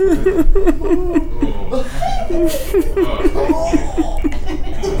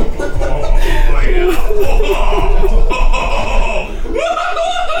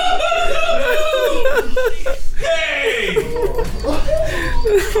Hey!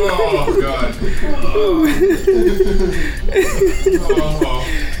 Oh, God.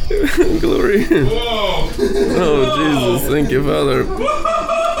 Glory. Whoa. Oh, Jesus. Thank you, Father.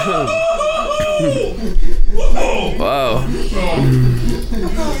 Wow.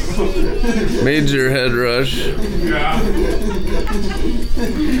 Major head rush. Yeah.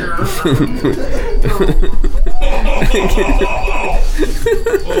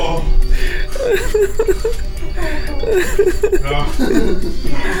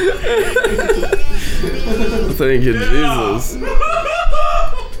 Thank you, Jesus.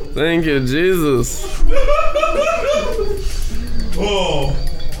 Thank you, Jesus. Oh.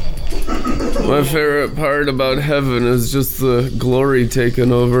 My favorite part about heaven is just the glory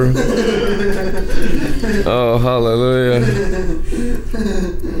taking over. Oh, hallelujah.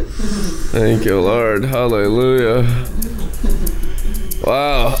 Thank you, Lord. Hallelujah.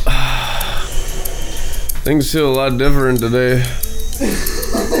 Wow. Things feel a lot different today.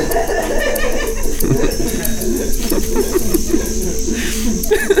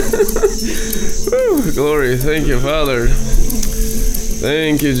 Woo, glory. Thank you, Father.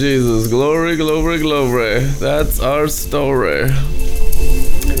 Thank you, Jesus. Glory, glory, glory. That's our story.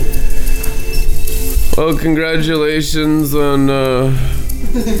 Well, congratulations on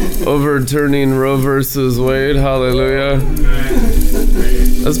overturning Roe versus Wade. Hallelujah.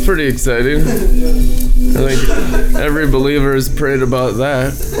 That's pretty exciting. I think every believer has prayed about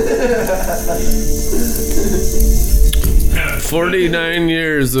that. 49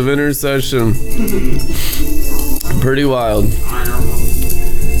 years of intercession. Pretty wild.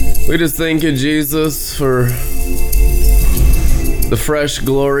 We just thank you, Jesus, for the fresh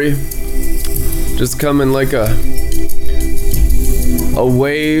glory just coming like a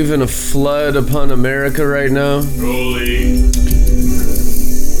wave and a flood upon America right now. Holy.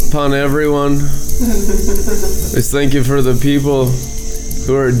 Upon everyone. We just thank you for the people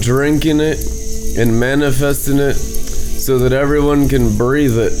who are drinking it and manifesting it so that everyone can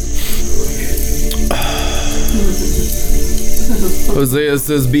breathe it. Hosea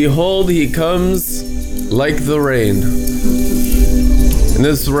says, behold, he comes like the rain. And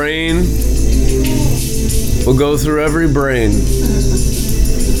this rain will go through every brain.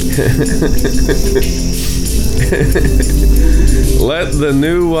 Let the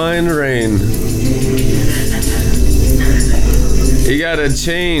new wine rain. You gotta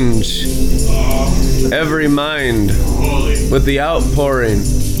change every mind with the outpouring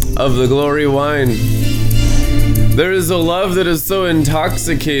of the glory wine. There is a love that is so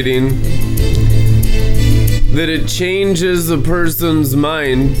intoxicating that it changes a person's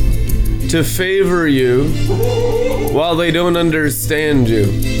mind to favor you while they don't understand you.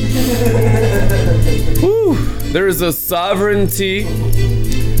 Whew. There is a sovereignty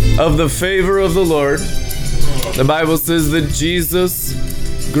of the favor of the Lord. The Bible says that Jesus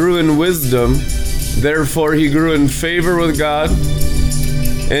grew in wisdom, therefore he grew in favor with God,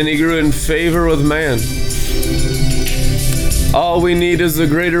 and he grew in favor with man. All we need is a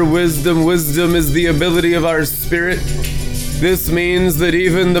greater wisdom. Wisdom is the ability of our spirit. This means that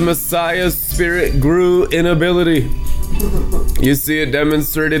even the Messiah's spirit grew in ability. You see it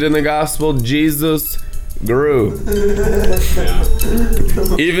demonstrated in the gospel. Jesus grew.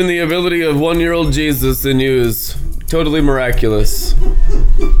 Even the ability of 1-year-old Jesus in you is totally miraculous.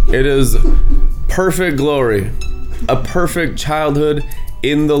 It is perfect glory, a perfect childhood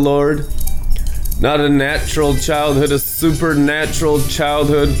in the Lord. Not a natural childhood, a supernatural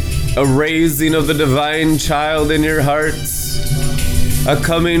childhood, a raising of the divine child in your hearts, a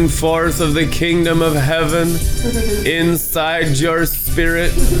coming forth of the kingdom of heaven inside your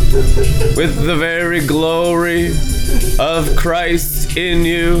spirit with the very glory of Christ in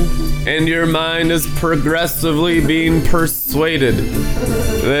you, and your mind is progressively being persuaded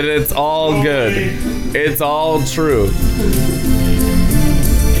that it's all good, it's all true.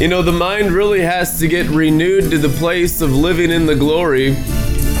 You know, the mind really has to get renewed to the place of living in the glory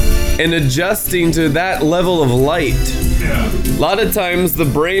and adjusting to that level of light. Yeah. A lot of times the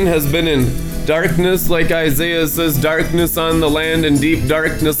brain has been in darkness, like Isaiah says, darkness on the land and deep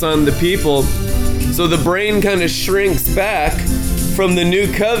darkness on the people. So the brain kind of shrinks back from the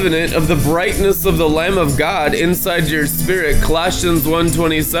new covenant of the brightness of the Lamb of God inside your spirit. Colossians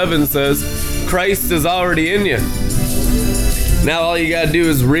 1:27 says, Christ is already in you. Now all you gotta do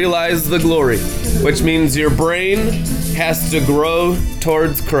is realize the glory, which means your brain has to grow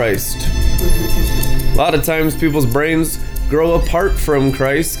towards Christ. A lot of times people's brains grow apart from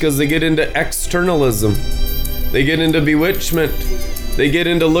Christ because they get into externalism. They get into bewitchment. They get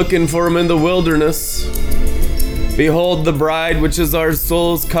into looking for him in the wilderness. Behold, the bride, which is our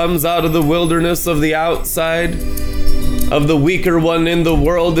souls, comes out of the wilderness of the outside, of the weaker one in the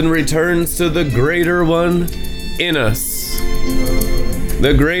world, and returns to the greater one in us.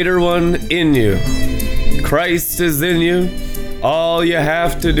 The greater one in you. Christ is in you. All you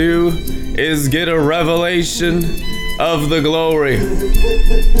have to do is get a revelation of the glory.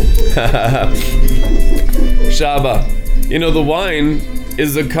 Shabbat. You know, the wine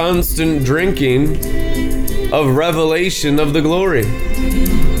is a constant drinking of revelation of the glory.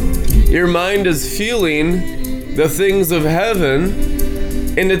 Your mind is feeling the things of heaven,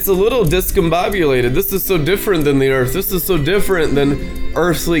 and it's a little discombobulated. This is so different than the earth. This is so different than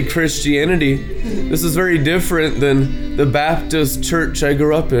earthly Christianity. This is very different than the Baptist church I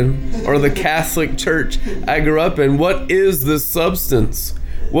grew up in, or the Catholic church I grew up in. What is this substance?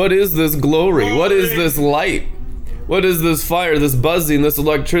 What is this glory? What is this light? What is this fire, this buzzing, this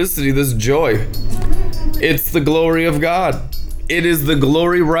electricity, this joy? It's the glory of God. It is the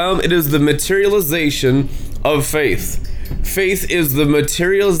glory realm. It is the materialization of faith. Faith is the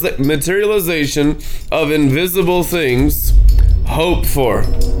materialization of invisible things hoped for.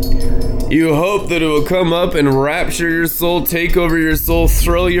 You hope that it will come up and rapture your soul, take over your soul,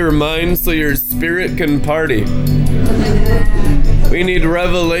 throw your mind so your spirit can party. We need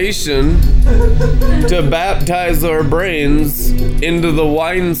revelation to baptize our brains into the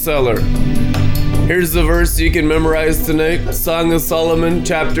wine cellar. Here's the verse you can memorize tonight. Song of Solomon,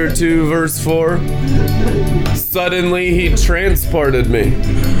 chapter 2, verse 4. Suddenly he transported me.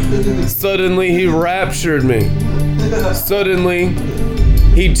 Suddenly he raptured me. Suddenly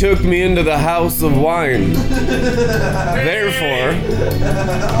he took me into the house of wine.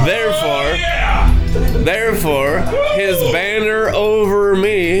 Therefore, his banner over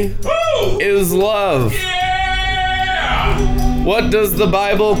me is love. What does the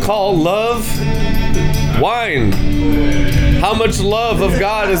Bible call love? Wine. How much love of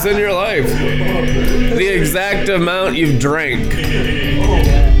God is in your life? The exact amount you've drank.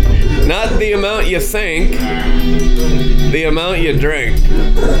 Not the amount you think, the amount you drank.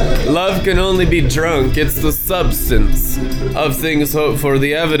 Love can only be drunk. It's the substance of things hoped for,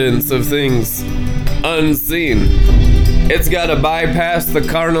 the evidence of things unseen. It's got to bypass the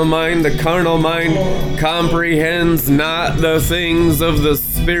carnal mind. The carnal mind comprehends not the things of the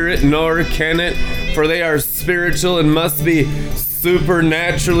Spirit, nor can it, for they are spiritual and must be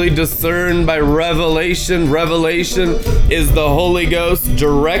supernaturally discerned by revelation. Revelation is the Holy Ghost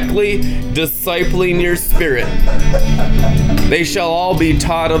directly discipling your spirit. They shall all be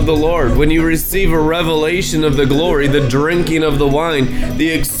taught of the Lord. When you receive a revelation of the glory, the drinking of the wine, the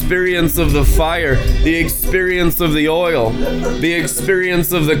experience of the fire, the experience of the oil, the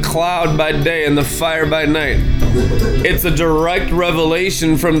experience of the cloud by day and the fire by night, it's a direct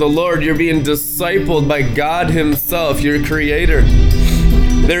revelation from the Lord. You're being discipled by God Himself, your Creator.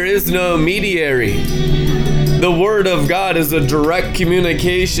 There is no mediary. The Word of God is a direct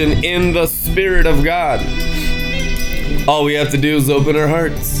communication in the Spirit of God. All we have to do is open our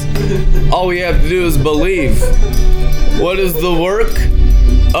hearts. All we have to do is believe. What is the work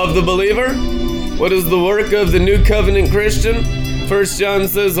of the believer? What is the work of the New Covenant Christian? 1 John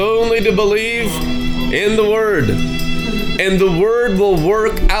says only to believe in the Word. And the Word will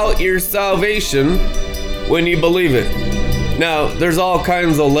work out your salvation when you believe it. Now, there's all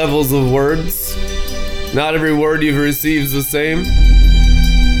kinds of levels of words. Not every word you've received is the same.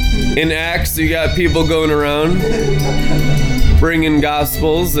 In Acts, you got people going around bringing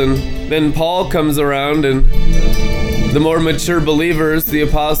gospels, and then Paul comes around, and the more mature believers, the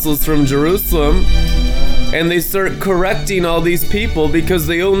apostles from Jerusalem, and they start correcting all these people because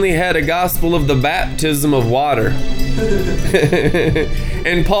they only had a gospel of the baptism of water.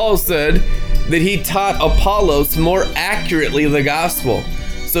 And Paul said that he taught Apollos more accurately the gospel.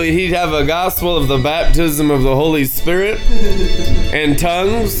 So he'd have a gospel of the baptism of the Holy Spirit and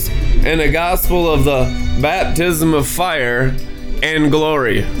tongues, and a gospel of the baptism of fire and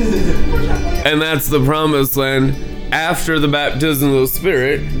glory. And that's the promised land after the baptism of the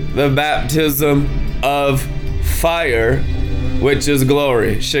Spirit, the baptism of fire, which is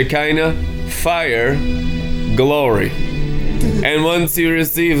glory. Shekinah, fire, glory. And once you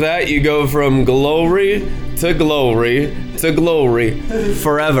receive that, you go from glory to glory to glory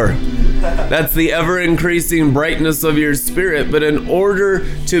forever. That's the ever-increasing brightness of your spirit. But in order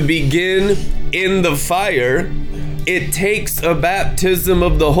to begin in the fire, it takes a baptism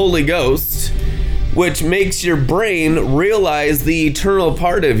of the Holy Ghost, which makes your brain realize the eternal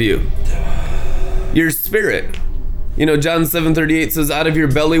part of you. Your spirit. You know, John 7:38 says, out of your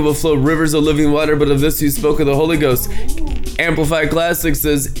belly will flow rivers of living water, but of this you spoke of the Holy Ghost. Amplified Classic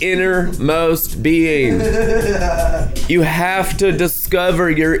says, innermost being. You have to discover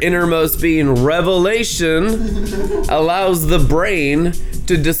your innermost being. Revelation allows the brain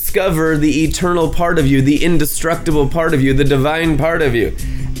to discover the eternal part of you, the indestructible part of you, the divine part of you.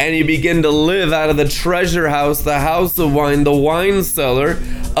 And you begin to live out of the treasure house, the house of wine, the wine cellar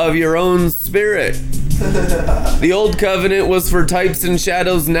of your own spirit. The old covenant was for types and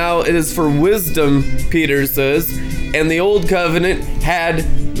shadows. Now it is for wisdom, Peter says. And the old covenant had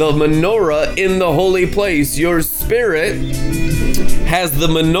the menorah in the holy place. Your spirit has the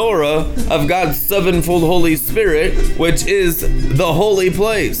menorah of God's sevenfold Holy Spirit, which is the holy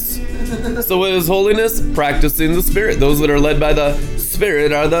place. So what is holiness? Practicing the Spirit. Those that are led by the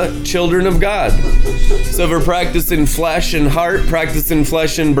Spirit are the children of God. So if we're practicing flesh and heart, practicing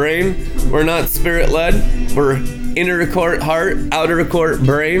flesh and brain, we're not Spirit-led. We're inner court heart, outer court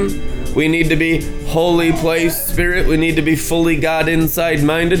brain. We need to be holy place spirit. We need to be fully God inside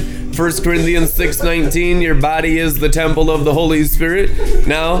minded. 1 Corinthians 6:19, your body is the temple of the Holy Spirit.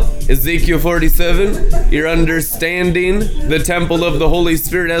 Now, Ezekiel 47, you're understanding the temple of the Holy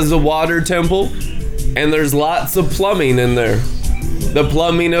Spirit as a water temple. And there's lots of plumbing in there. The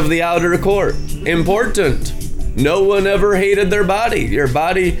plumbing of the outer court. Important. No one ever hated their body. Your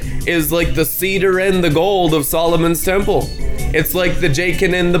body is like the cedar and the gold of Solomon's temple. It's like the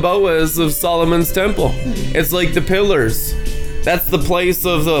Jachin and the Boaz of Solomon's temple. It's like the pillars. That's the place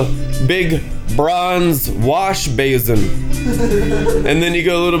of the big bronze wash basin. And then you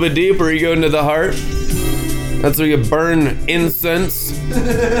go a little bit deeper, you go into the heart. That's where you burn incense.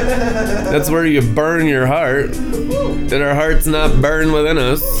 That's where you burn your heart. That our hearts not burn within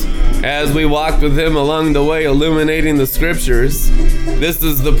us. As we walked with him along the way, illuminating the scriptures. This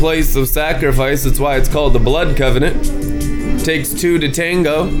is the place of sacrifice. That's why it's called the blood covenant. Takes two to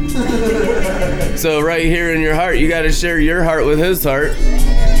tango. So right here in your heart, you got to share your heart with his heart.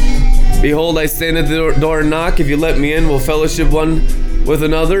 Behold, I stand at the door and knock. If you let me in, we'll fellowship one with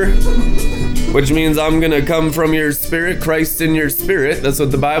another. Which means I'm going to come from your spirit, Christ in your spirit. That's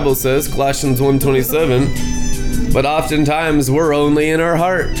what the Bible says, Colossians 1:27. But oftentimes we're only in our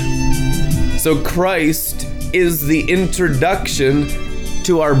heart. So Christ is the introduction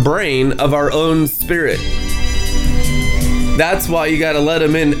to our brain of our own spirit. That's why you got to let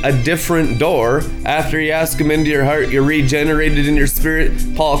him in a different door. After you ask him into your heart, you're regenerated in your spirit.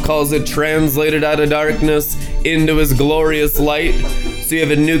 Paul calls it translated out of darkness into his glorious light. So you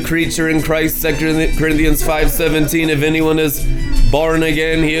have a new creature in Christ. 2 Corinthians 5:17. If anyone is born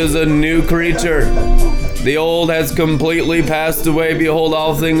again, he is a new creature. The old has completely passed away. Behold,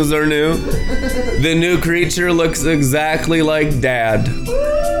 all things are new. The new creature looks exactly like Dad.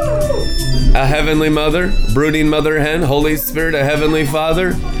 A heavenly mother, brooding mother hen, Holy Spirit, a heavenly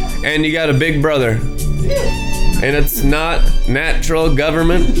father, and you got a big brother. And it's not natural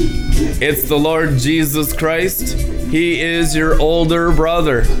government. It's the Lord Jesus Christ. He is your older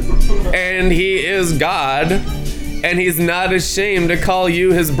brother. And he is God. And he's not ashamed to call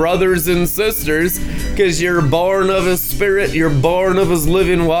you his brothers and sisters because you're born of his spirit. You're born of his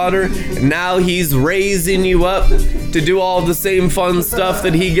living water. Now he's raising you up to do all the same fun stuff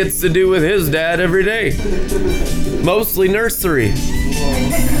that he gets to do with his dad every day. Mostly nursery.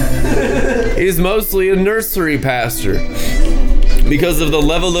 He's mostly a nursery pastor. Because of the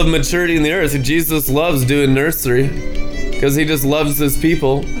level of maturity in the earth, Jesus loves doing nursery because he just loves his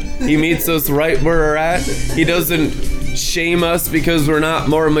people. He meets us right where we're at. He doesn't shame us because we're not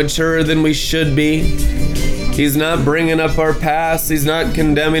more mature than we should be. He's not bringing up our past. He's not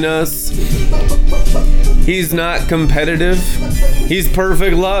condemning us. He's not competitive. He's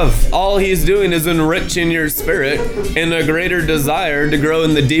perfect love. All he's doing is enriching your spirit in a greater desire to grow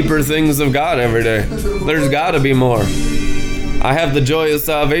in the deeper things of God every day. There's got to be more. I have the joy of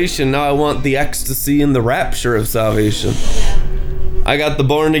salvation. Now I want the ecstasy and the rapture of salvation. I got the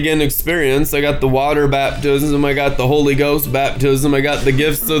born again experience. I got the water baptism. I got the Holy Ghost baptism. I got the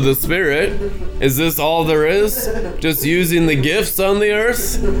gifts of the Spirit. Is this all there is? Just using the gifts on the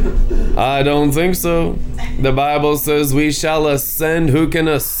earth? I don't think so. The Bible says we shall ascend. Who can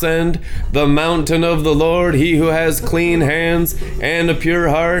ascend the mountain of the Lord? He who has clean hands and a pure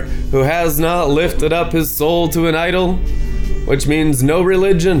heart, who has not lifted up his soul to an idol, which means no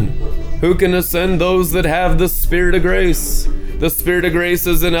religion. Who can ascend? Those that have the Spirit of grace. The Spirit of grace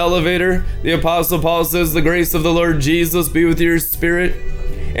is an elevator. The Apostle Paul says the grace of the Lord Jesus be with your spirit.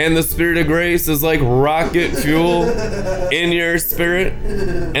 And the Spirit of grace is like rocket fuel in your spirit.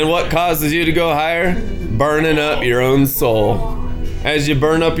 And what causes you to go higher? Burning up your own soul. As you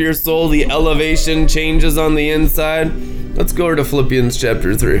burn up your soul, the elevation changes on the inside. Let's go over to Philippians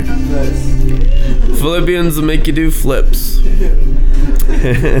chapter 3. Philippians will make you do flips.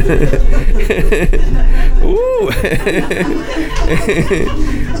 Ooh.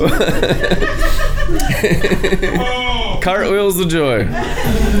 Oh. Cartwheels of joy.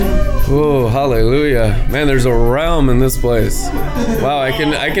 Oh, hallelujah. Man, there's a realm in this place. Wow, I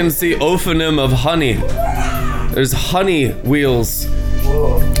can see ophanim of honey. There's honey wheels.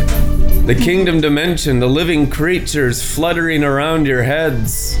 The kingdom dimension, the living creatures fluttering around your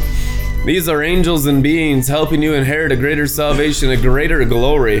heads. These are angels and beings helping you inherit a greater salvation, a greater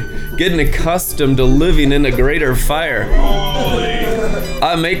glory, getting accustomed to living in a greater fire. Holy.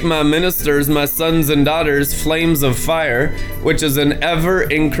 I make my ministers, my sons and daughters, flames of fire, which is an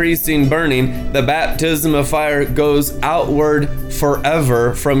ever-increasing burning. The baptism of fire goes outward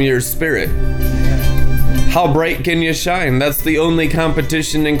forever from your spirit. How bright can you shine? That's the only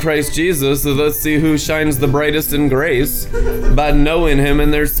competition in Christ Jesus. So let's see who shines the brightest in grace by knowing him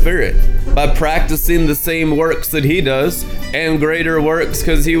in their spirit, by practicing the same works that he does and greater works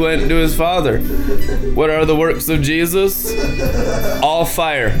because he went to his Father. What are the works of Jesus? All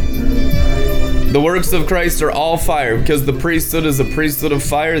fire. The works of Christ are all fire because the priesthood is a priesthood of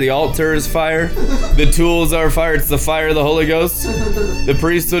fire. The altar is fire. The tools are fire. It's the fire of the Holy Ghost. The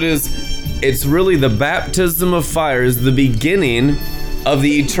priesthood it's really the baptism of fire is the beginning of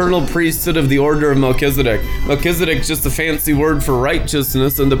the eternal priesthood of the order of Melchizedek. Melchizedek is just a fancy word for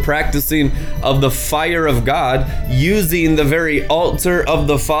righteousness and the practicing of the fire of God using the very altar of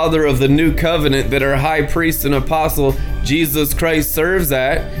the Father of the new covenant that our high priest and apostle Jesus Christ serves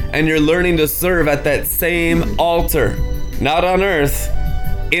at, and you're learning to serve at that same altar, not on earth,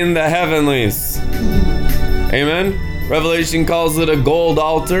 in the heavenlies. Amen? Revelation calls it a gold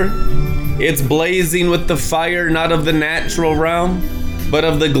altar. It's blazing with the fire, not of the natural realm, but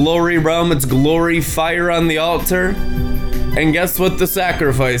of the glory realm. It's glory fire on the altar. And guess what the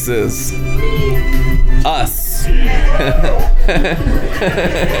sacrifice is? Us.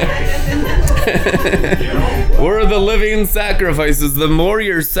 We're the living sacrifices. The more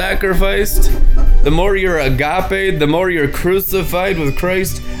you're sacrificed, the more you're agape, the more you're crucified with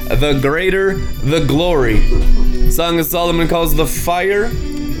Christ, the greater the glory. Song of Solomon calls the fire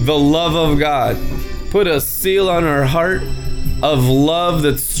the love of God. Put a seal on our heart of love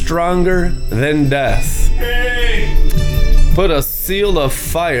that's stronger than death. Hey. Put a seal of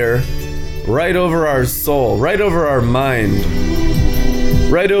fire right over our soul, right over our mind,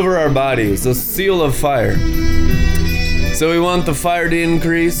 right over our bodies, a seal of fire. So we want the fire to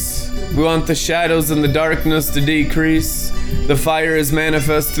increase. We want the shadows and the darkness to decrease. The fire is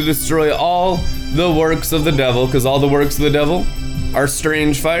manifest to destroy all the works of the devil, because all the works of the devil are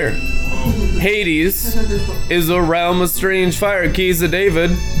strange fire. Hades is a realm of strange fire. Keys of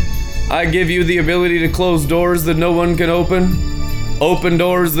David. I give you the ability to close doors that no one can open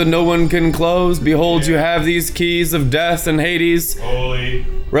doors that no one can close. Behold, you have these keys of death and Hades. Holy.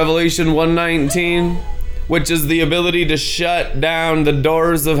 Revelation 1:19, which is the ability to shut down the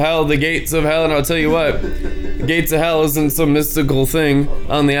doors of hell, the gates of hell. And I'll tell you what, the gates of hell isn't some mystical thing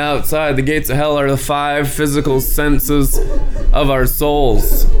on the outside. The gates of hell are the 5 physical senses of our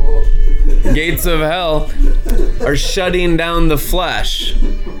souls. Gates of hell are shutting down the flesh.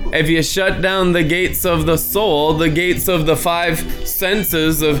 If you shut down the gates of the soul, the gates of the 5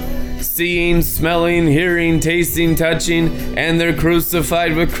 senses of seeing, smelling, hearing, tasting, touching, and they're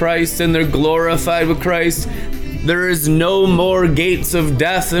crucified with Christ and they're glorified with Christ, there is no more gates of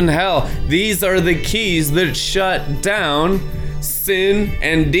death and hell. These are the keys that shut down sin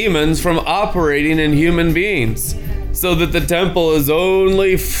and demons from operating in human beings, so that the temple is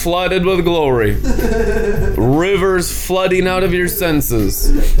only flooded with glory. Rivers flooding out of your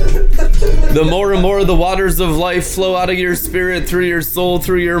senses. The more and more the waters of life flow out of your spirit, through your soul,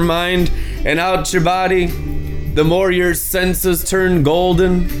 through your mind, and out your body, the more your senses turn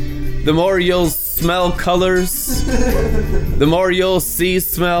golden, the more you'll smell colors, the more you'll see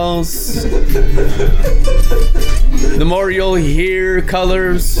smells, the more you'll hear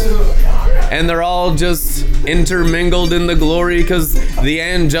colors, and they're all just intermingled in the glory because the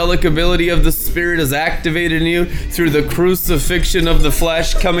angelic ability of the Spirit is activated in you through the crucifixion of the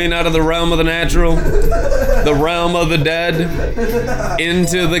flesh coming out of the realm of the natural, the realm of the dead,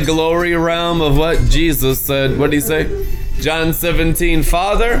 into the glory realm of what Jesus said. What did he say? John 17,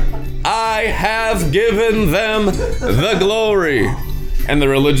 Father, I have given them the glory. And the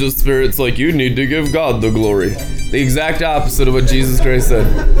religious spirit's like, you need to give God the glory. The exact opposite of what Jesus Christ said.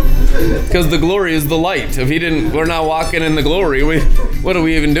 Because the glory is the light. If we're not walking in the glory, what are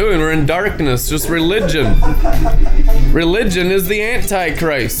we even doing? We're in darkness, just religion. Religion is the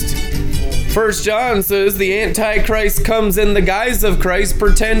Antichrist. 1 John says the Antichrist comes in the guise of Christ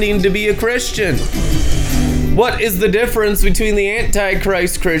pretending to be a Christian. What is the difference between the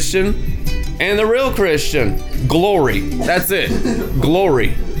Antichrist Christian and the real Christian? Glory. That's it.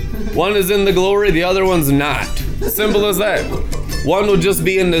 Glory. One is in the glory, the other one's not. Simple as that. One will just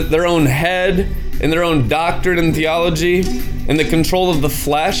be in their own head, in their own doctrine and theology, in the control of the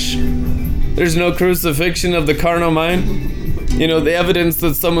flesh. There's no crucifixion of the carnal mind. You know, the evidence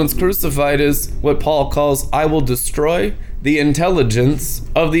that someone's crucified is what Paul calls, I will destroy the intelligence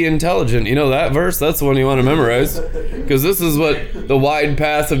of the intelligent. You know that verse? That's the one you want to memorize. Because this is what the wide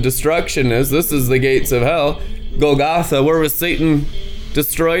path of destruction is. This is the gates of hell. Golgotha, where was Satan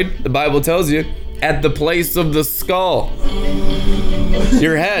destroyed? The Bible tells you, at the place of the skull.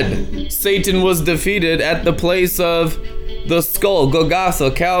 Your head. Satan was defeated at the place of the skull.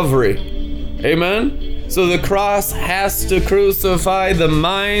 Golgotha, Calvary. Amen? So the cross has to crucify the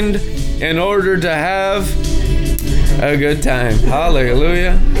mind in order to have a good time.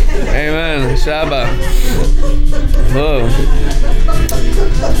 Hallelujah. Amen. Shabbat. Whoa.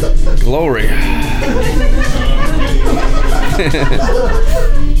 Glory.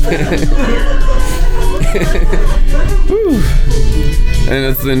 And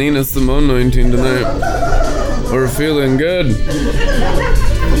it's the Nina Simone anointing tonight. We're feeling good.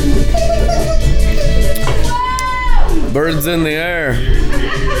 Birds in the air.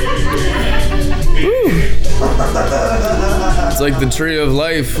 Woo. It's like the tree of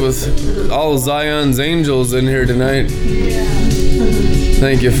life with all Zion's angels in here tonight.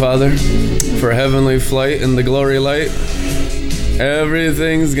 Thank you, Father, for heavenly flight and the glory light.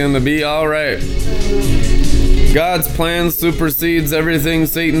 Everything's gonna be all right. God's plan supersedes everything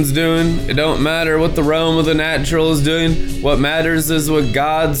Satan's doing. It don't matter what the realm of the natural is doing. What matters is what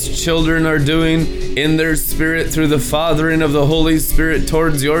God's children are doing in their spirit through the fathering of the Holy Spirit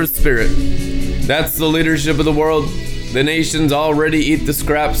towards your spirit. That's the leadership of the world. The nations already eat the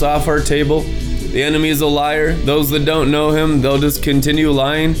scraps off our table. The enemy is a liar. Those that don't know him, they'll just continue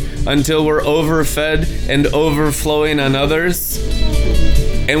lying until we're overfed and overflowing on others.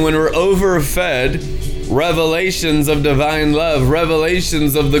 And when we're overfed, revelations of divine love,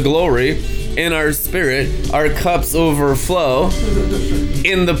 revelations of the glory in our spirit, our cups overflow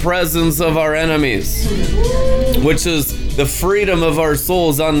in the presence of our enemies, which is the freedom of our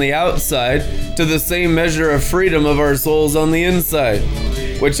souls on the outside to the same measure of freedom of our souls on the inside,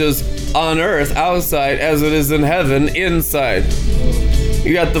 which is on earth outside as it is in heaven inside.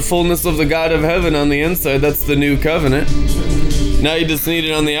 You got the fullness of the God of heaven on the inside. That's the new covenant. Now you just need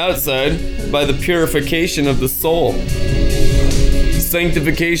it on the outside by the purification of the soul.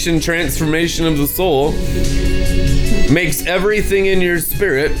 Sanctification, transformation of the soul makes everything in your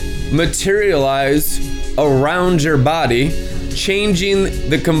spirit materialize around your body, changing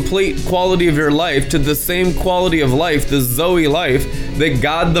the complete quality of your life to the same quality of life, the Zoe life, that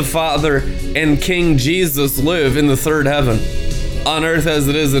God the Father and King Jesus live in the third heaven, on earth as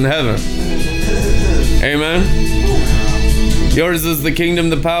it is in heaven. Amen? Yours is the kingdom,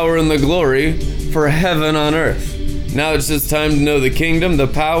 the power, and the glory for heaven on earth. Now it's just time to know the kingdom, the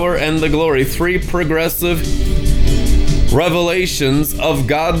power, and the glory. 3 progressive revelations of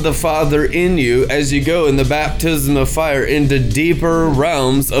God the Father in you as you go in the baptism of fire into deeper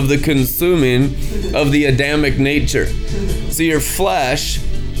realms of the consuming of the Adamic nature. So your flesh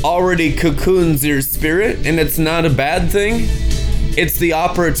already cocoons your spirit, and it's not a bad thing. It's the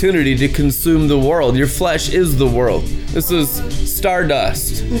opportunity to consume the world. Your flesh is the world. This is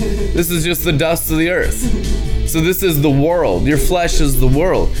stardust. This is just the dust of the earth. So this is the world. Your flesh is the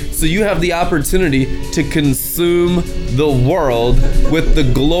world. So you have the opportunity to consume the world with the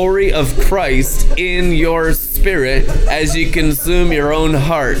glory of Christ in your spirit as you consume your own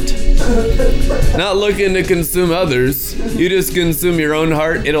heart. Not looking to consume others. You just consume your own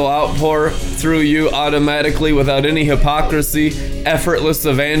heart. It'll outpour through you automatically without any hypocrisy, effortless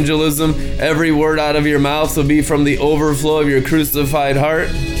evangelism. Every word out of your mouth will be from the overflow of your crucified heart.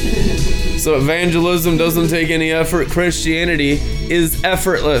 So evangelism doesn't take any effort. Christianity is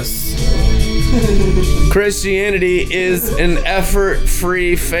effortless. Christianity is an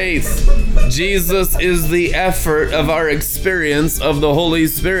effort-free faith. Jesus is the effort of our experience of the Holy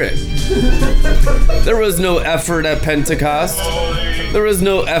Spirit. There was no effort at Pentecost. There was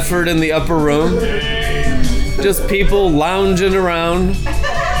no effort in the upper room. Just people lounging around,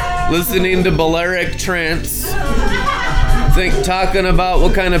 listening to Balearic trance, talking about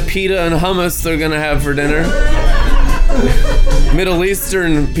what kind of pita and hummus they're gonna have for dinner. Middle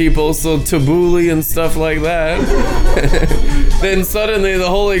Eastern people, so tabbouleh and stuff like that. Then suddenly the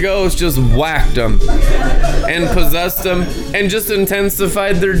Holy Ghost just whacked them and possessed them and just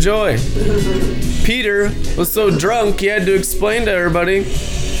intensified their joy. Peter was so drunk he had to explain to everybody,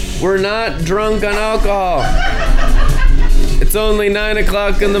 we're not drunk on alcohol. It's only 9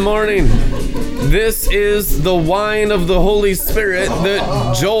 o'clock in the morning. This is the wine of the Holy Spirit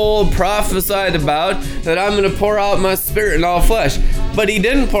that Joel prophesied about, that I'm going to pour out my Spirit in all flesh. But he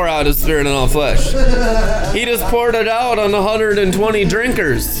didn't pour out his Spirit in all flesh. He just poured it out on 120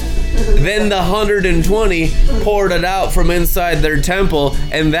 drinkers. Then the 120 poured it out from inside their temple,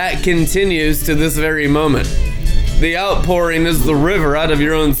 and that continues to this very moment. The outpouring is the river out of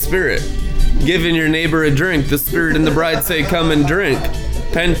your own spirit. Giving your neighbor a drink, the Spirit and the bride say, come and drink.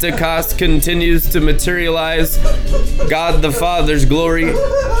 Pentecost continues to materialize God the Father's glory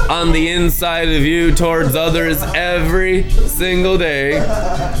on the inside of you towards others every single day.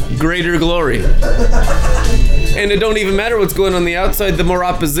 Greater glory. And it don't even matter what's going on the outside. The more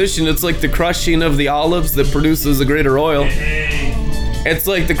opposition, it's like the crushing of the olives that produces a greater oil. It's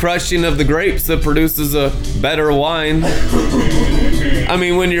like the crushing of the grapes that produces a better wine. I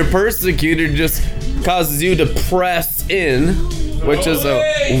mean, when you're persecuted, it just causes you to press in, which is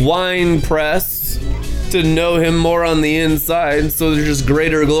a wine press, to know him more on the inside. So there's just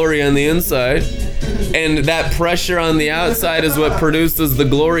greater glory on the inside. And that pressure on the outside is what produces the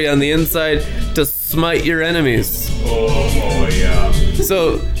glory on the inside to smite your enemies. Oh, yeah.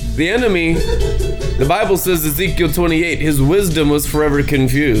 So the enemy, the Bible says, Ezekiel 28, his wisdom was forever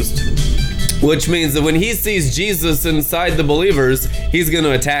confused. Which means that when he sees Jesus inside the believers, he's going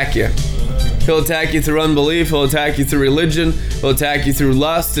to attack you. He'll attack you through unbelief. He'll attack you through religion. He'll attack you through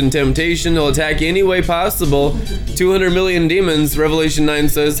lust and temptation. He'll attack you any way possible. 200 million demons, Revelation 9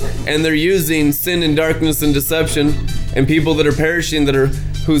 says, and they're using sin and darkness and deception, and people that are perishing,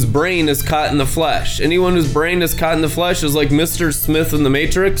 whose brain is caught in the flesh. Anyone whose brain is caught in the flesh is like Mr. Smith in the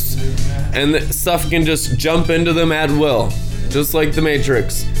Matrix, and the stuff can just jump into them at will, just like the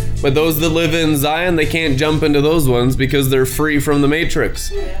Matrix. But those that live in Zion, they can't jump into those ones because they're free from the Matrix.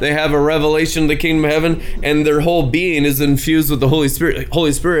 They have a revelation of the kingdom of heaven, and their whole being is infused with the Holy Spirit.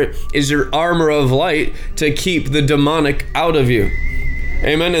 Holy Spirit is your armor of light to keep the demonic out of you.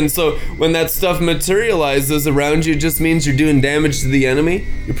 Amen. And so when that stuff materializes around you, it just means you're doing damage to the enemy.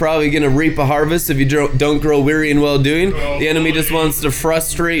 You're probably going to reap a harvest if you don't grow weary in well doing. The enemy just wants to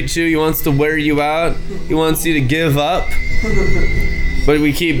frustrate you. He wants to wear you out. He wants you to give up. But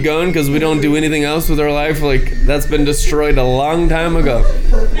we keep going because we don't do anything else with our life. Like, that's been destroyed a long time ago.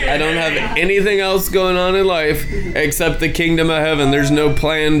 I don't have anything else going on in life except the kingdom of heaven. There's no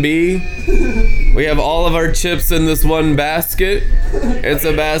plan B. We have all of our chips in this one basket. It's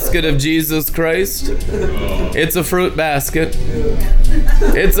a basket of Jesus Christ. It's a fruit basket.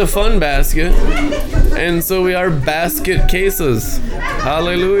 It's a fun basket. And so we are basket cases.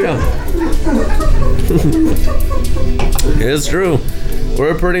 Hallelujah. It's true.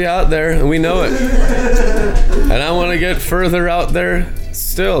 We're pretty out there, and we know it. And I want to get further out there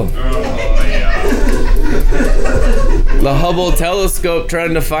still. The Hubble telescope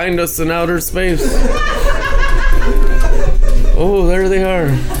trying to find us in outer space. Oh, there they are.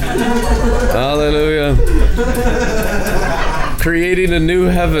 Hallelujah. Creating a new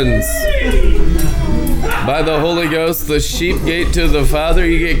heavens. By the Holy Ghost, the sheep gate to the Father.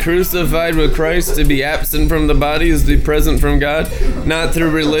 You get crucified with Christ. To be absent from the body is to be present from God. Not through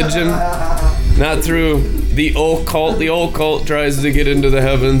religion, not through the occult. The occult tries to get into the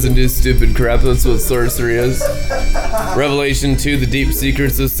heavens and do stupid crap. That's what sorcery is. Revelation 2, the deep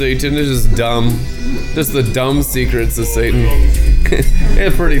secrets of Satan is just dumb. Just the dumb secrets of Satan.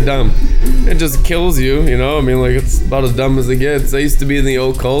 It's pretty dumb. It just kills you, you know? I mean, like, it's about as dumb as it gets. I used to be in the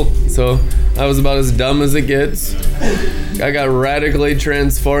occult, so I was about as dumb as it gets. I got radically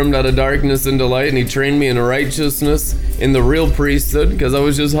transformed out of darkness into light, and he trained me in righteousness in the real priesthood because I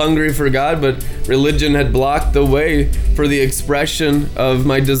was just hungry for God, but religion had blocked the way for the expression of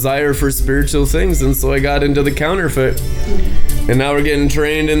my desire for spiritual things, and so I got into the counterfeit. And now we're getting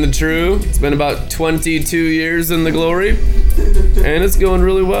trained in the true. It's been about 22 years in the glory, and it's going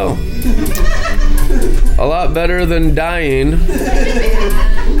really well. A lot better than dying.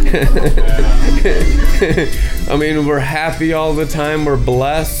 I mean, we're happy all the time. We're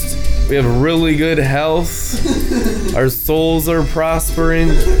blessed. We have really good health. Our souls are prospering.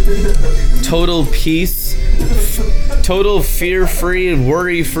 Total peace. Total fear-free,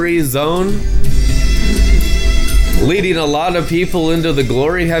 worry-free zone. Leading a lot of people into the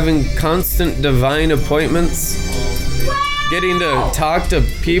glory, having constant divine appointments. getting to talk to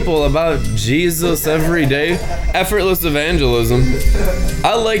people about Jesus every day. Effortless evangelism.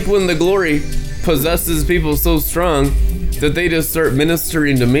 I like when the glory possesses people so strong that they just start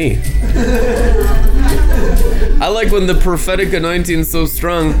ministering to me. I like when the prophetic anointing is so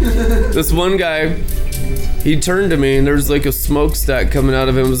strong. This one guy, he turned to me and there's like a smokestack coming out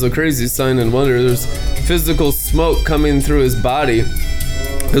of him. It was a crazy sign and wonder. There's physical smoke coming through his body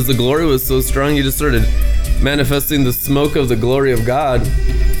because the glory was so strong. He just started manifesting the smoke of the glory of God.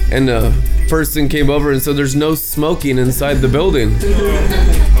 And a person came over and said, there's no smoking inside the building.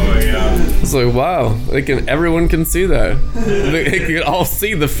 Oh yeah. It's like, wow, everyone can see that. They can all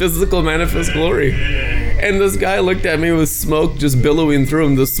see the physical manifest glory. And this guy looked at me with smoke just billowing through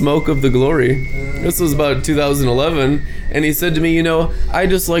him, the smoke of the glory. This was about 2011. And he said to me, I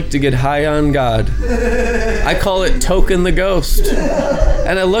just like to get high on God. I call it token the ghost.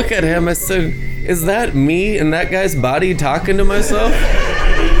 And I look at him, I said, is that me in that guy's body talking to myself?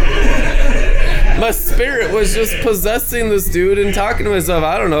 My spirit was just possessing this dude and talking to myself.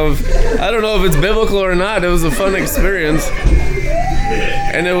 I don't know if it's biblical or not. It was a fun experience.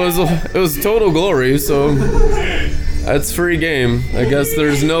 And it was total glory, so that's free game. I guess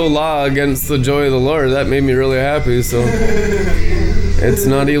there's no law against the joy of the Lord. That made me really happy, so it's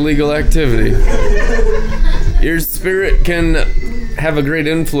not illegal activity. Your spirit can have a great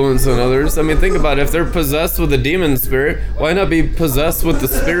influence on others. I mean, think about it. If they're possessed with a demon spirit, why not be possessed with the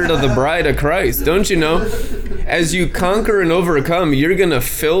spirit of the bride of Christ? Don't you know? As you conquer and overcome, you're going to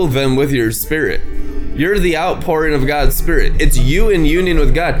fill them with your spirit. You're the outpouring of God's spirit. It's you in union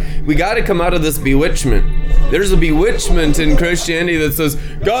with God. We got to come out of this bewitchment. There's a bewitchment in Christianity that says,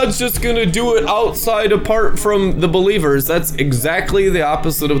 God's just going to do it outside, apart from the believers. That's exactly the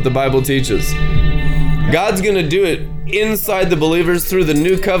opposite of what the Bible teaches. God's going to do it inside the believers through the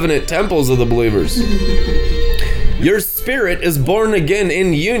new covenant temples of the believers. Your spirit is born again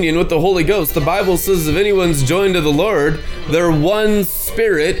in union with the Holy Ghost. The Bible says if anyone's joined to the Lord, they're one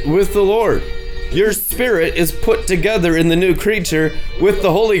spirit with the Lord. Your spirit is put together in the new creature with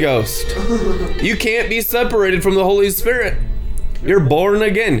the Holy Ghost. You can't be separated from the Holy Spirit. You're born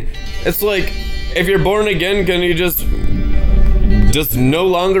again. It's like, if you're born again, can you just no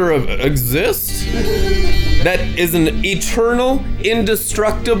longer exist? That is an eternal,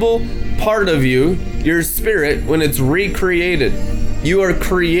 indestructible part of you, your spirit, when it's recreated. You are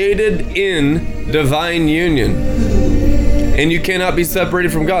created in divine union. And you cannot be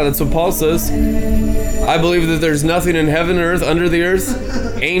separated from God. That's what Paul says. I believe that there's nothing in heaven and earth, under the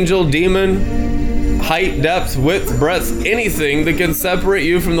earth, angel, demon, height, depth, width, breadth, anything that can separate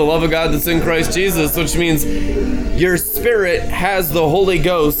you from the love of God that's in Christ Jesus, which means your spirit has the Holy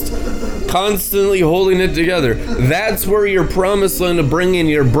Ghost constantly holding it together. That's where your promised land of bringing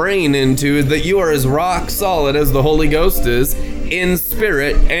your brain into, that you are as rock solid as the Holy Ghost is, in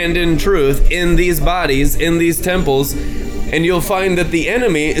spirit and in truth, in these bodies, in these temples. And you'll find that the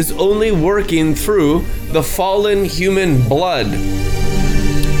enemy is only working through the fallen human blood.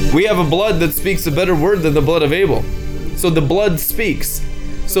 We have a blood that speaks a better word than the blood of Abel. So the blood speaks.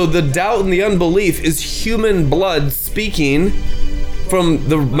 So the doubt and the unbelief is human blood speaking. From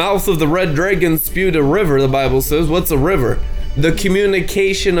the mouth of the red dragon spewed a river, the Bible says. What's a river? The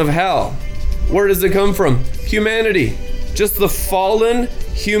communication of hell. Where does it come from? Humanity. Just the fallen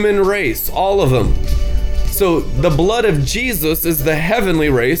human race, all of them. So the blood of Jesus is the heavenly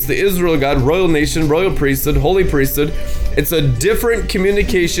race, the Israel God, royal nation, royal priesthood, holy priesthood. It's a different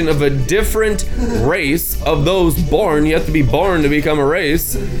communication of a different race of those born. You have to be born to become a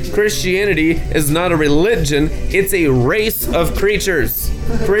race. Christianity is not a religion, it's a race of creatures.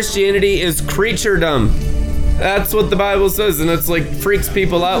 Christianity is creaturedom. That's what the Bible says, and it's like freaks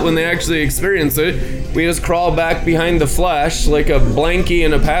people out when they actually experience it. We just crawl back behind the flesh like a blankie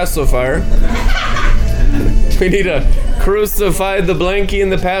in a pacifier. We need to crucify the blankie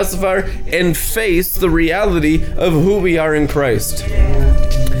and the pacifier and face the reality of who we are in Christ.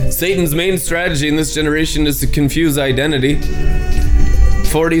 Satan's main strategy in this generation is to confuse identity.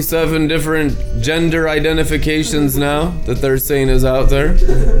 47 different gender identifications now that they're saying is out there.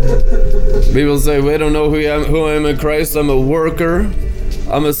 People say, we don't know who I am in Christ. I'm a worker.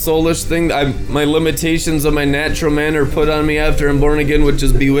 I'm a soulish thing. My limitations of my natural man are put on me after I'm born again, which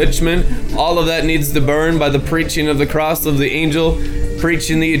is bewitchment. All of that needs to burn by the preaching of the cross of the angel,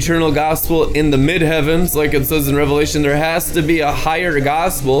 preaching the eternal gospel in the mid-heavens, like it says in Revelation. There has to be a higher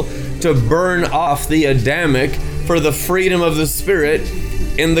gospel to burn off the Adamic for the freedom of the Spirit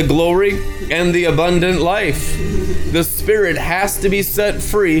in the glory and the abundant life. The spirit has to be set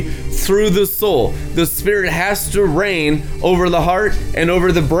free through the soul. The spirit has to reign over the heart and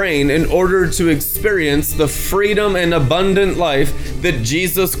over the brain in order to experience the freedom and abundant life that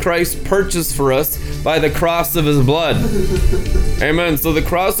Jesus Christ purchased for us by the cross of his blood. Amen. So the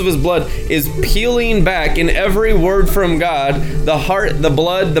cross of his blood is peeling back in every word from God, the heart, the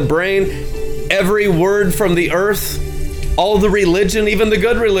blood, the brain, every word from the earth, all the religion, even the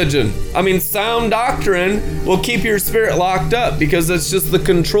good religion. I mean, sound doctrine will keep your spirit locked up because it's just the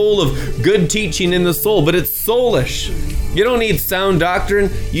control of good teaching in the soul, but it's soulish. You don't need sound doctrine.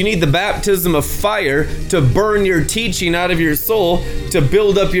 You need the baptism of fire to burn your teaching out of your soul, to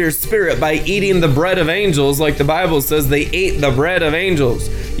build up your spirit by eating the bread of angels, like the Bible says they ate the bread of angels.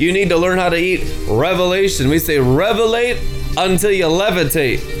 You need to learn how to eat revelation. We say revelate until you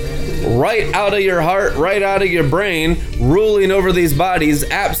levitate. Right out of your heart, right out of your brain, ruling over these bodies,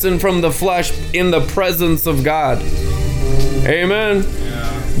 absent from the flesh, in the presence of God. Amen.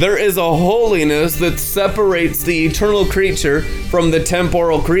 There is a holiness that separates the eternal creature from the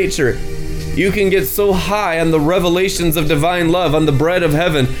temporal creature. You can get so high on the revelations of divine love, on the bread of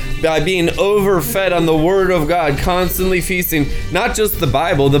heaven, by being overfed on the word of God, constantly feasting, not just the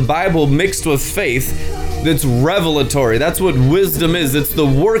Bible mixed with faith, that's revelatory. That's what wisdom is. It's the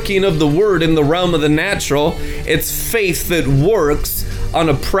working of the word in the realm of the natural. It's faith that works on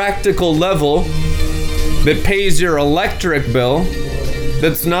a practical level, that pays your electric bill,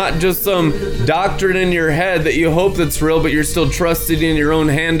 that's not just some doctrine in your head that you hope that's real, but you're still trusting in your own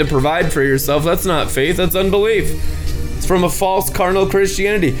hand to provide for yourself. That's not faith, that's unbelief. It's from a false carnal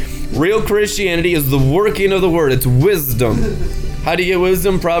Christianity. Real Christianity is the working of the word. It's wisdom. How do you get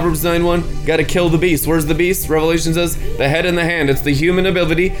wisdom? Proverbs 9:1. Got to kill the beast. Where's the beast? Revelation says the head and the hand. It's the human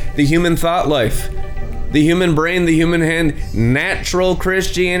ability, the human thought life, the human brain, the human hand. Natural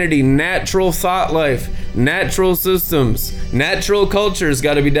Christianity, natural thought life, natural systems, natural cultures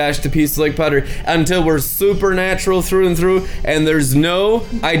got to be dashed to pieces like pottery until we're supernatural through and through, and there's no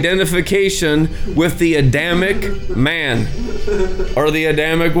identification with the Adamic man or the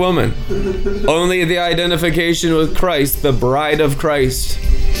Adamic woman. Only the identification with Christ, the bride of Christ,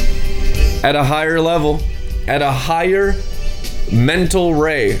 at a higher level, at a higher mental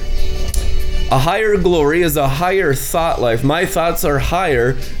ray. A higher glory is a higher thought life. My thoughts are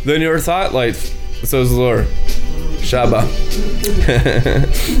higher than your thought life, says the Lord. Shabbat.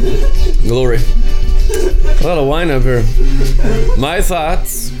 Glory. A lot of wine up here. My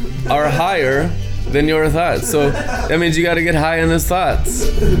thoughts are higher than your thoughts. So that means you got to get high on his thoughts.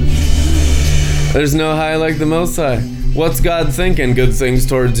 There's no high like the Most High. What's God thinking? Good things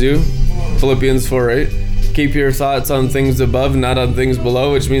towards you. Philippians 4:8. Keep your thoughts on things above, not on things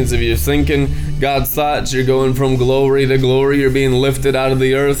below, which means if you're thinking God's thoughts, you're going from glory to glory. You're being lifted out of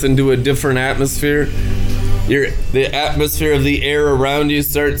the earth into a different atmosphere. The atmosphere of the air around you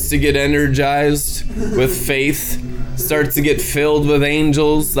starts to get energized with faith, starts to get filled with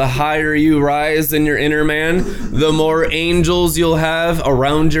angels. The higher you rise in your inner man, the more angels you'll have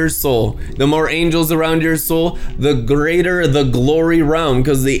around your soul. The more angels around your soul, the greater the glory realm,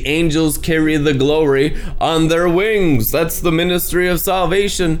 because the angels carry the glory on their wings. That's the ministry of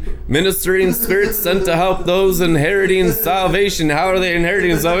salvation. Ministering spirits sent to help those inheriting salvation. How are they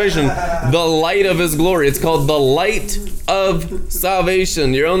inheriting salvation? The light of his glory. It's called the light of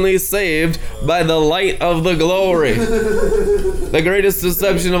salvation. You're only saved by the light of the glory. The greatest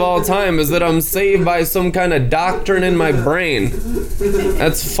deception of all time is that I'm saved by some kind of doctrine in my brain.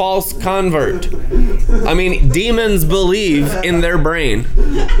 That's false convert. I mean, demons believe in their brain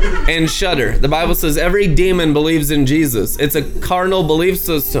and shudder. The Bible says every demon believes in Jesus. It's a carnal belief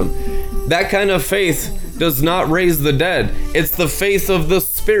system. That kind of faith does not raise the dead. It's the faith of the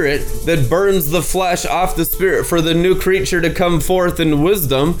Spirit that burns the flesh off the spirit for the new creature to come forth in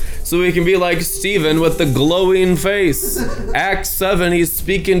wisdom, so we can be like Stephen with the glowing face. Acts 7, he's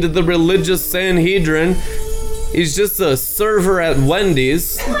speaking to the religious Sanhedrin. He's just a server at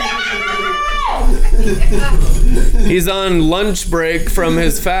Wendy's. He's on lunch break from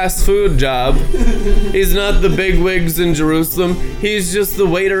his fast food job. He's not the bigwigs in Jerusalem. He's just the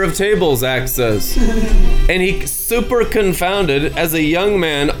waiter of tables, Acts says. And he super confounded, as a young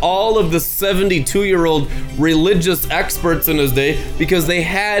man, all of the 72-year-old religious experts in his day, because they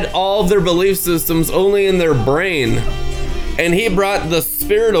had all of their belief systems only in their brain. And he brought the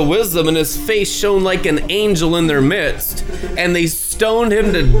spirit of wisdom, and his face shone like an angel in their midst. And they stoned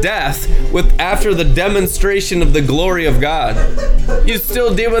him to death after the demonstration of the glory of God. You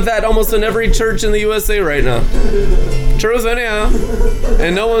still deal with that almost in every church in the USA right now. Truth anyhow.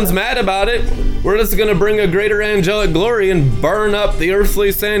 And no one's mad about it. We're just going to bring a greater angelic glory and burn up the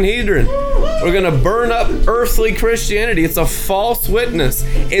earthly Sanhedrin. We're going to burn up earthly Christianity. It's a false witness.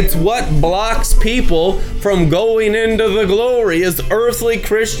 It's what blocks people from going into the glory. Is earthly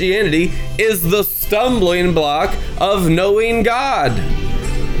Christianity is the stumbling block of knowing God.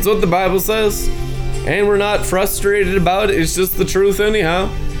 That's what the Bible says. And we're not frustrated about it. It's just the truth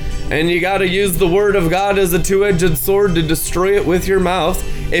anyhow. And you got to use the word of God as a two-edged sword to destroy it with your mouth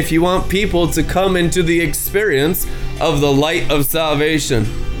if you want people to come into the experience of the light of salvation.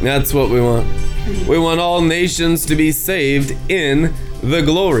 That's what we want. We want all nations to be saved in the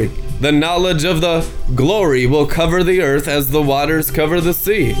glory. The knowledge of the glory will cover the earth as the waters cover the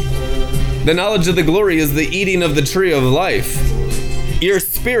sea. The knowledge of the glory is the eating of the tree of life. Your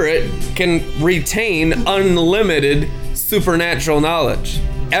spirit can retain unlimited supernatural knowledge.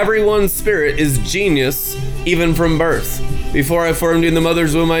 Everyone's spirit is genius, even from birth. Before I formed you in the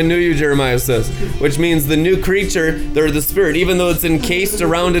mother's womb, I knew you, Jeremiah says. Which means the new creature, they're the spirit, even though it's encased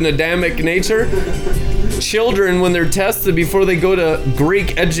around an Adamic nature. Children, when they're tested before they go to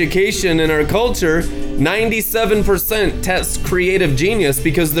Greek education in our culture, 97% test creative genius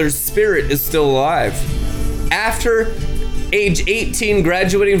because their spirit is still alive. After age 18,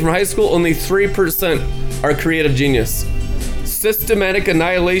 graduating from high school, only 3% are creative genius. Systematic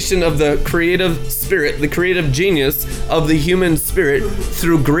annihilation of the creative spirit, the creative genius of the human spirit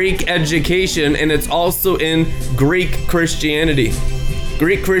through Greek education, and it's also in Greek Christianity.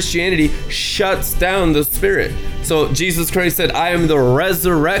 Greek Christianity shuts down the spirit. So Jesus Christ said, I am the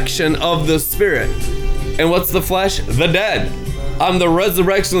resurrection of the spirit. And what's the flesh? The dead. I'm the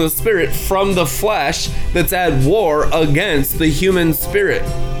resurrection of the spirit from the flesh that's at war against the human spirit.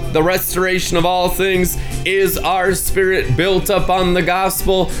 The restoration of all things is our spirit built up on the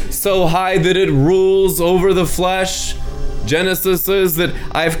gospel so high that it rules over the flesh. Genesis says that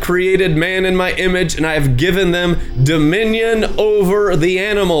I've created man in my image and I've given them dominion over the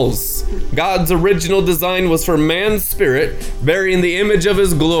animals. God's original design was for man's spirit, bearing the image of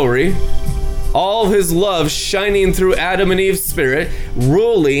his glory, all his love shining through Adam and Eve's spirit,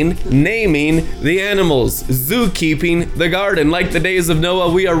 ruling, naming the animals, zookeeping the garden. Like the days of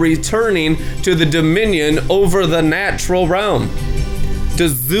Noah, we are returning to the dominion over the natural realm, to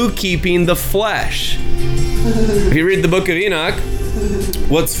zookeeping the flesh. If you read the book of Enoch,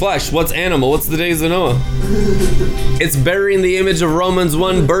 what's flesh? What's animal? What's the days of Noah? It's bearing the image of Romans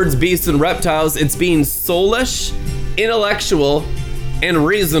 1, birds, beasts, and reptiles. It's being soulish, intellectual, and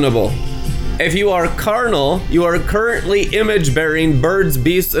reasonable. If you are carnal, you are currently image-bearing birds,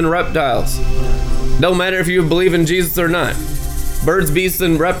 beasts, and reptiles. Don't matter if you believe in Jesus or not. Birds, beasts,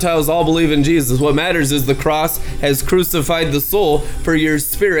 and reptiles all believe in Jesus. What matters is the cross has crucified the soul for your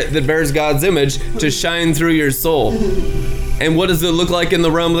spirit that bears God's image to shine through your soul. And what does it look like in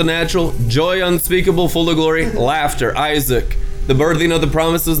the realm of the natural? Joy unspeakable, full of glory, laughter. Isaac, the birthing of the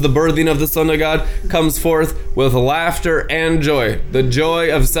promises, the birthing of the Son of God comes forth with laughter and joy. The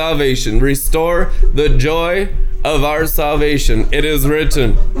joy of salvation. Restore the joy of our salvation. It is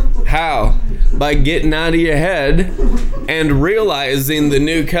written. How? By getting out of your head and realizing the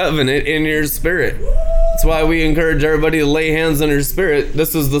new covenant in your spirit. That's why we encourage everybody to lay hands on your spirit.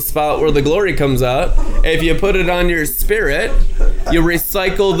 This is the spot where the glory comes out. If you put it on your spirit, you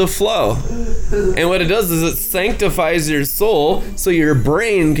recycle the flow. And what it does is it sanctifies your soul so your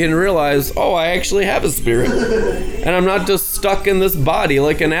brain can realize, oh, I actually have a spirit. And I'm not just stuck in this body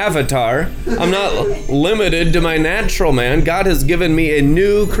like an avatar. I'm not limited to my natural man. God has given me a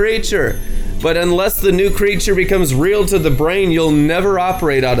new creature. But unless the new creature becomes real to the brain, you'll never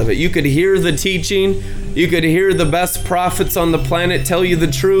operate out of it. You could hear the teaching, you could hear the best prophets on the planet tell you the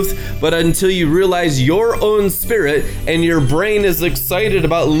truth, but until you realize your own spirit and your brain is excited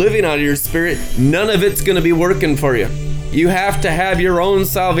about living out of your spirit, none of it's going to be working for you. You have to have your own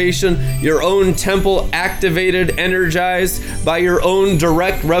salvation, your own temple activated, energized by your own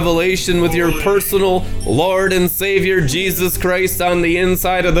direct revelation with your personal Lord and Savior, Jesus Christ, on the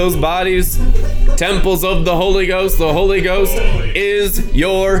inside of those bodies. Temples of the Holy Ghost. The Holy Ghost is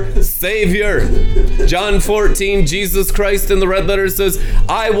your Savior. John 14, Jesus Christ in the red letters says,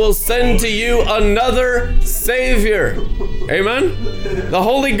 I will send to you another Savior. Amen? The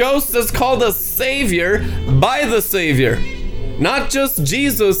Holy Ghost is called a Savior by the Savior. Not just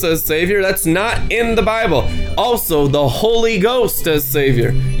Jesus as Savior, that's not in the Bible. Also, the Holy Ghost as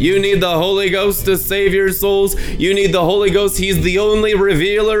Savior. You need the Holy Ghost to save your souls. You need the Holy Ghost. He's the only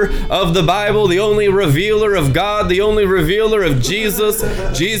revealer of the Bible, the only revealer of God, the only revealer of Jesus.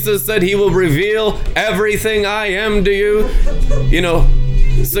 Jesus said he will reveal everything I am to you. You know,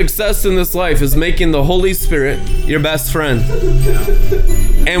 success in this life is making the Holy Spirit your best friend.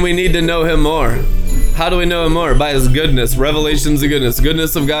 And we need to know him more. How do we know him more? By his goodness. Revelations of goodness.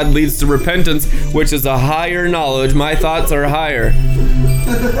 Goodness of God leads to repentance, which is a higher knowledge. My thoughts are higher.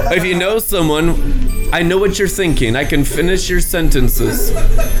 If you know someone, I know what you're thinking. I can finish your sentences.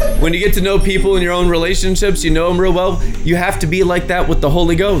 When you get to know people in your own relationships, you know them real well, you have to be like that with the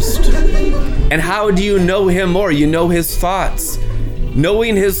Holy Ghost. And how do you know him more? You know his thoughts.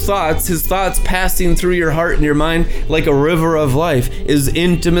 Knowing his thoughts passing through your heart and your mind like a river of life is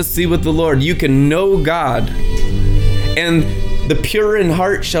intimacy with the Lord. You can know God. And the pure in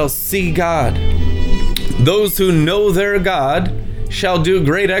heart shall see God. Those who know their God shall do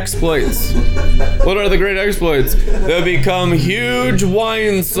great exploits. What are the great exploits? They'll become huge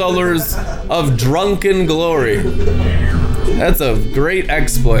wine cellars of drunken glory. That's a great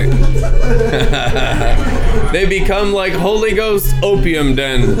exploit. They become like Holy Ghost opium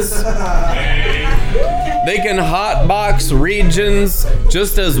dens. They can hotbox regions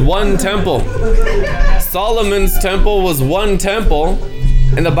just as one temple. Solomon's temple was one temple,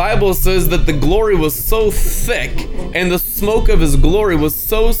 and the Bible says that the glory was so thick and the smoke of his glory was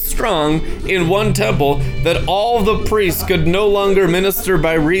so strong in one temple that all the priests could no longer minister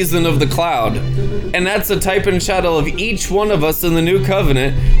by reason of the cloud. And that's a type and shadow of each one of us in the new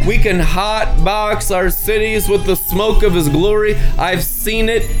covenant. We can hotbox our cities with the smoke of his glory. I've seen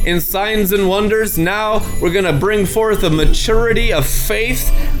it in signs and wonders. Now we're going to bring forth a maturity of faith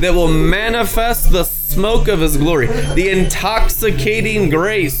that will manifest the smoke of his glory, the intoxicating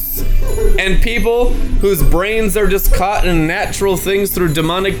grace. And people whose brains are just caught in natural things through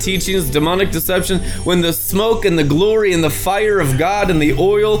demonic teachings, demonic deception, when the smoke and the glory and the fire of God and the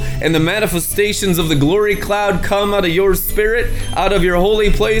oil and the manifestations of the glory cloud come out of your spirit, out of your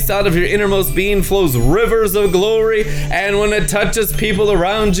holy place, out of your innermost being flows rivers of glory. And when it touches people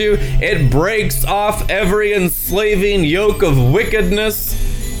around you, it breaks off every enslaving yoke of wickedness.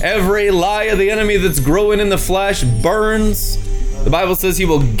 Every lie of the enemy that's growing in the flesh burns. The Bible says he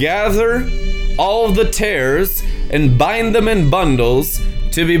will gather all of the tares and bind them in bundles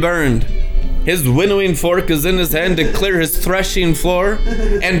to be burned. His winnowing fork is in his hand to clear his threshing floor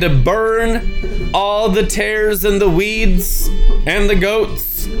and to burn all the tares and the weeds and the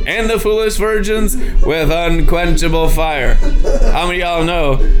goats and the foolish virgins with unquenchable fire. How many of y'all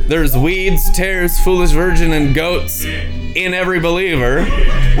know there's weeds, tares, foolish virgin, and goats in every believer,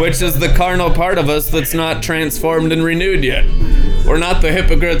 which is the carnal part of us that's not transformed and renewed yet? We're not the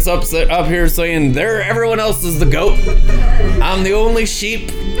hypocrites up here saying, everyone else is the goat. I'm the only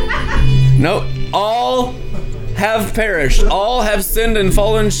sheep. No, all have perished. All have sinned and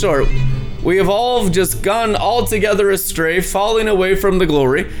fallen short. We have all just gone altogether astray, falling away from the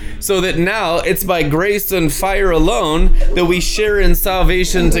glory, so that now it's by grace and fire alone that we share in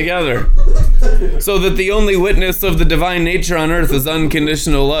salvation together. So that the only witness of the divine nature on earth is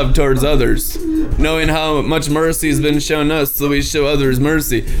unconditional love towards others. Knowing how much mercy has been shown us, so we show others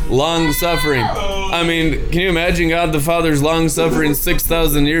mercy. Long suffering. I mean, can you imagine God the Father's long suffering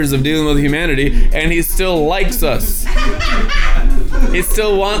 6,000 years of dealing with humanity, and he still likes us. He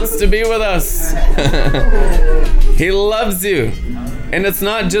still wants to be with us. He loves you. And it's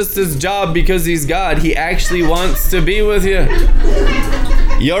not just his job because he's God. He actually wants to be with you.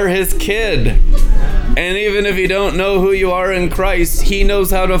 You're his kid. And even if you don't know who you are in Christ, he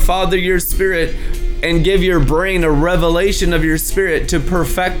knows how to father your spirit and give your brain a revelation of your spirit to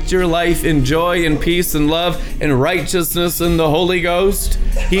perfect your life in joy and peace and love and righteousness in the Holy Ghost.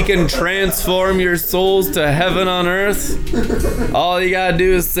 He can transform your souls to heaven on earth. All you gotta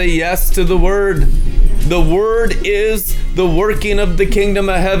do is say yes to the Word. The Word is the working of the kingdom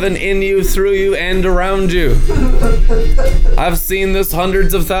of heaven in you, through you, and around you. I've seen this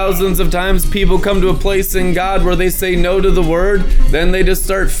hundreds of thousands of times. People come to a place in God where they say no to the Word. Then they just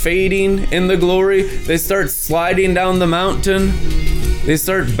start fading in the glory. They start sliding down the mountain. They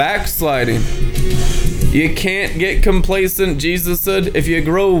start backsliding. You can't get complacent. Jesus said, if you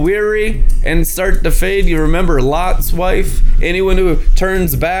grow weary and start to fade, you remember Lot's wife. Anyone who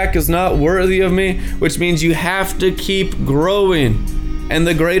turns back is not worthy of me, which means you have to keep growing. And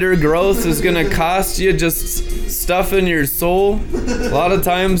the greater growth is going to cost you just stuff in your soul. A lot of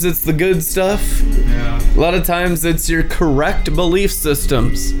times it's the good stuff. A lot of times it's your correct belief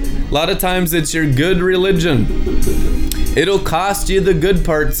systems. A lot of times it's your good religion. It'll cost you the good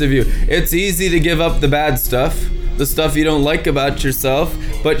parts of you. It's easy to give up the bad stuff, the stuff you don't like about yourself,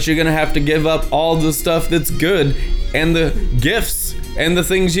 but you're going to have to give up all the stuff that's good and the gifts and the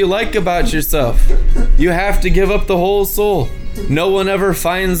things you like about yourself. You have to give up the whole soul. No one ever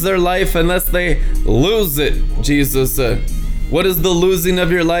finds their life unless they lose it, Jesus said. What is the losing of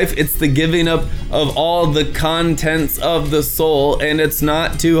your life? It's the giving up of all the contents of the soul, and it's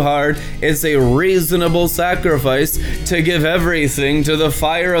not too hard. It's a reasonable sacrifice to give everything to the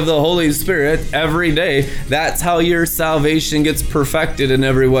fire of the Holy Spirit every day. That's how your salvation gets perfected in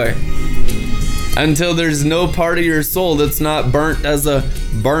every way. Until there's no part of your soul that's not burnt as a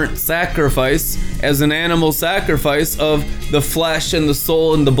burnt sacrifice, as an animal sacrifice of the flesh and the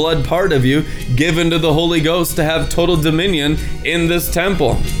soul and the blood part of you, given to the Holy Ghost to have total dominion in this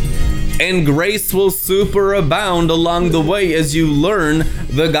temple. And grace will superabound along the way as you learn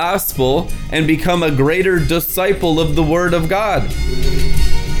the gospel and become a greater disciple of the Word of God.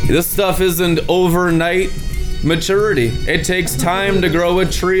 This stuff isn't overnight maturity. It takes time to grow a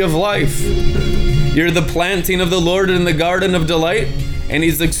tree of life. You're the planting of the Lord in the garden of delight, and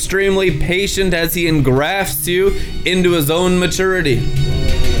He's extremely patient as He engrafts you into His own maturity.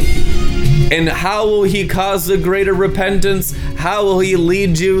 And how will He cause a greater repentance? How will He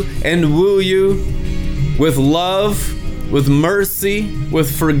lead you and woo you? With love, with mercy,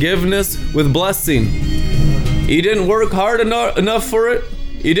 with forgiveness, with blessing. You didn't work hard enough for it.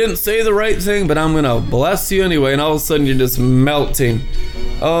 You didn't say the right thing, but I'm going to bless you anyway. And all of a sudden you're just melting.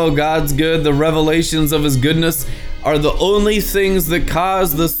 Oh, God's good. The revelations of His goodness are the only things that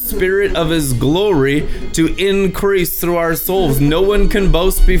cause the Spirit of His glory to increase through our souls. No one can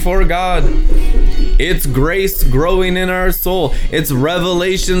boast before God. It's grace growing in our soul. It's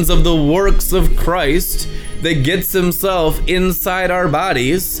revelations of the works of Christ that gets Himself inside our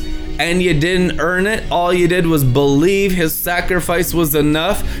bodies. And you didn't earn it. All you did was believe His sacrifice was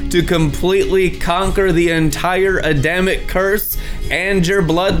enough to completely conquer the entire Adamic curse and your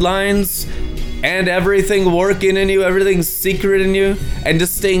bloodlines and everything working in you, everything secret in you, and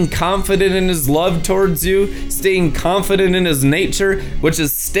just staying confident in His love towards you, staying confident in His nature, which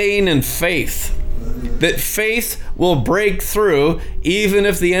is staying in faith. That faith will break through even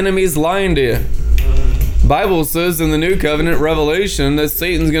if the enemy's lying to you. Bible says in the New Covenant Revelation that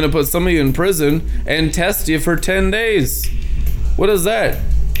Satan's going to put some of you in prison and test you for 10 days. What is that?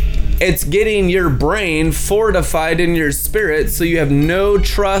 It's getting your brain fortified in your spirit so you have no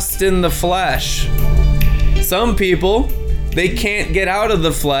trust in the flesh. Some people, they can't get out of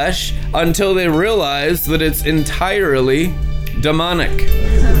the flesh until they realize that it's entirely demonic.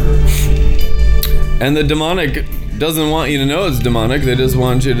 And the demonic doesn't want you to know it's demonic. They just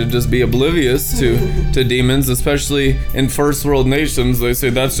want you to just be oblivious to demons, especially in first world nations. They say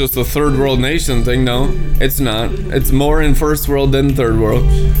that's just a third world nation thing. No, it's not. It's more in first world than third world.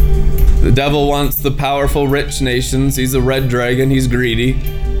 The devil wants the powerful rich nations. He's a red dragon. He's greedy.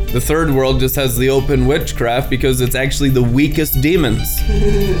 The third world just has the open witchcraft because it's actually the weakest demons.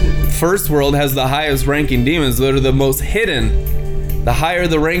 First world has the highest ranking demons that are the most hidden. The higher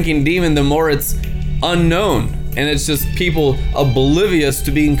the ranking demon, the more it's unknown. And it's just people oblivious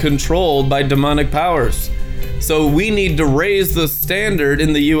to being controlled by demonic powers. So we need to raise the standard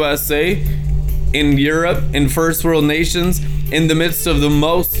in the USA, in Europe, in first world nations, in the midst of the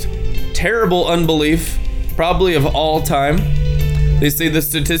most terrible unbelief, probably of all time. They say the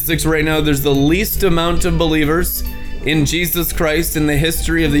statistics right now, there's the least amount of believers in Jesus Christ in the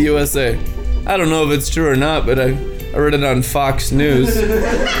history of the USA. I don't know if it's true or not, but I read it on Fox News.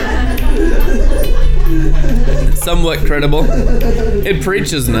 Somewhat credible. It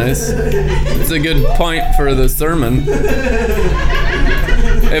preaches nice. It's a good point for the sermon.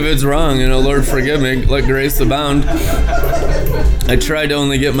 If it's wrong, Lord forgive me, let grace abound. I try to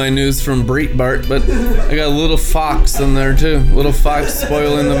only get my news from Breitbart, but I got a little fox in there too. Little fox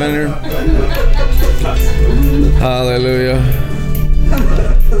spoiling the vineyard. Hallelujah.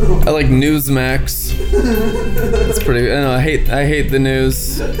 I like Newsmax. It's pretty. I hate the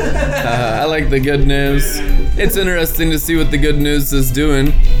news. I like the good news. It's interesting to see what the good news is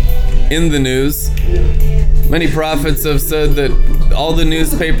doing in the news. Many prophets have said that all the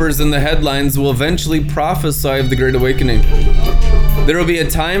newspapers and the headlines will eventually prophesy of the Great Awakening. There will be a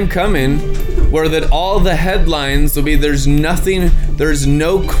time coming where that all the headlines will be there's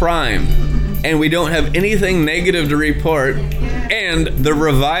no crime, and we don't have anything negative to report, and the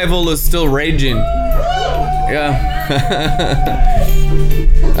revival is still raging. Yeah.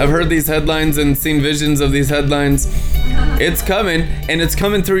 I've heard these headlines and seen visions of these headlines. It's coming, and it's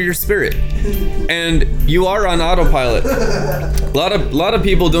coming through your spirit. And you are on autopilot. A lot of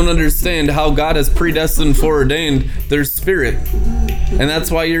people don't understand how God has predestined, foreordained their spirit. And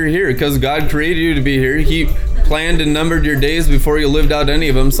that's why you're here, because God created you to be here. He planned and numbered your days before you lived out any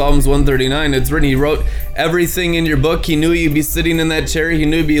of them. Psalms 139, it's written, He wrote everything in your book. He knew you'd be sitting in that chair. He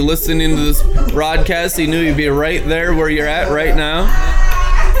knew you'd be listening to this broadcast. He knew you'd be right there where you're at right now.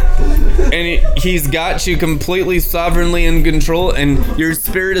 And he's got you completely sovereignly in control, and your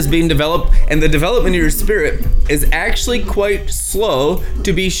spirit is being developed, and the development of your spirit is actually quite slow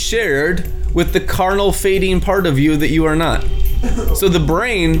to be shared with the carnal fading part of you that you are not. So the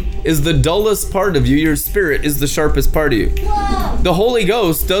brain is the dullest part of you. Your spirit is the sharpest part of you. The Holy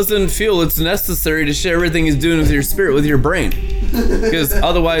Ghost doesn't feel it's necessary to share everything he's doing with your spirit with your brain, because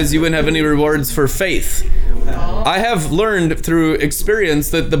otherwise you wouldn't have any rewards for faith. I have learned through experience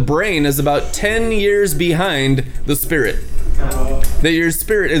that the brain is about 10 years behind the spirit. That your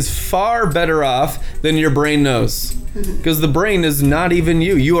spirit is far better off than your brain knows. Because the brain is not even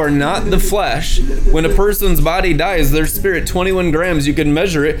you. You are not the flesh. When a person's body dies, their spirit, 21 grams, you can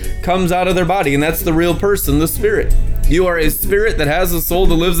measure it, comes out of their body. And that's the real person, the spirit. You are a spirit that has a soul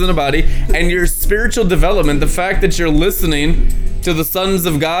that lives in a body. And your spiritual development, the fact that you're listening to the sons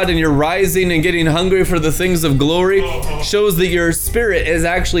of God and you're rising and getting hungry for the things of glory, shows that your spirit is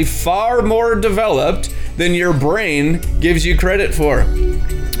actually far more developed than your brain gives you credit for.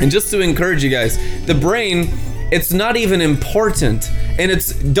 And just to encourage you guys, the brain, it's not even important,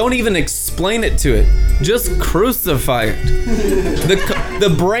 and don't even explain it to it. Just crucify it.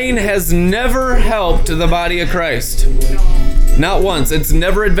 The brain has never helped the body of Christ. Not once. It's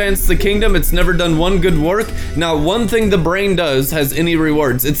never advanced the kingdom. It's never done one good work. Not one thing the brain does has any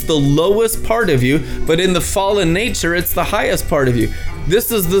rewards. It's the lowest part of you, but in the fallen nature, it's the highest part of you.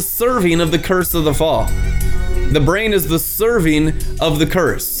 This is the serving of the curse of the fall. The brain is the serving of the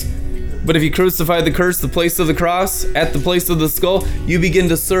curse. But if you crucify the curse, the place of the cross, at the place of the skull, you begin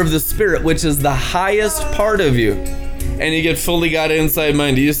to serve the spirit, which is the highest part of you. And you get fully God inside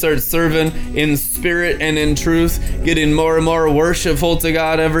mind. You start serving in spirit and in truth, getting more and more worshipful to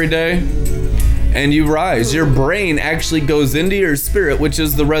God every day. And you rise. Your brain actually goes into your spirit, which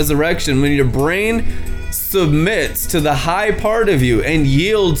is the resurrection. When your brain submits to the high part of you and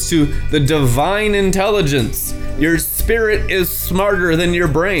yields to the divine intelligence, your spirit is smarter than your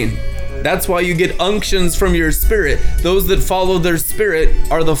brain. That's why you get unctions from your spirit. Those that follow their spirit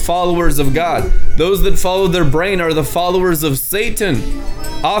are the followers of God. Those that follow their brain are the followers of Satan.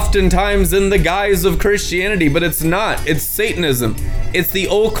 Oftentimes in the guise of Christianity, but it's not. It's Satanism. It's the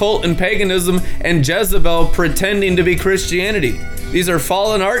occult and paganism and Jezebel pretending to be Christianity. These are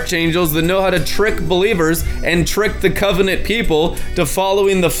fallen archangels that know how to trick believers and trick the covenant people to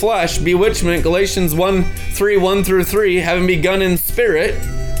following the flesh. Bewitchment, Galatians 1:3, having begun in spirit,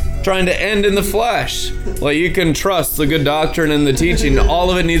 trying to end in the flesh. Well, you can trust the good doctrine and the teaching. All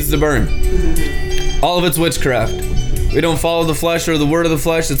of it needs to burn. All of it's witchcraft. We don't follow the flesh or the word of the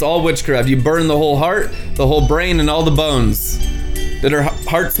flesh. It's all witchcraft. You burn the whole heart, the whole brain, and all the bones. That our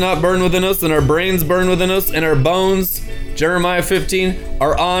hearts not burn within us, and our brains burn within us, and our bones, Jeremiah 15,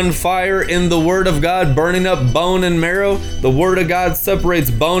 are on fire in the word of God, burning up bone and marrow. The word of God separates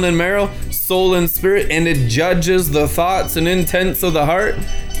bone and marrow, soul and spirit, and it judges the thoughts and intents of the heart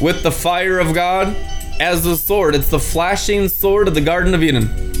with the fire of God as the sword. It's the flashing sword of the Garden of Eden.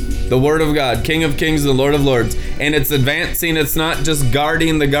 The Word of God, King of Kings and Lord of Lords. And it's advancing. It's not just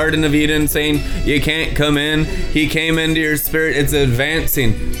guarding the Garden of Eden, saying you can't come in. He came into your spirit. It's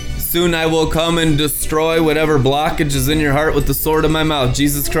advancing. Soon I will come and destroy whatever blockage is in your heart with the sword of my mouth.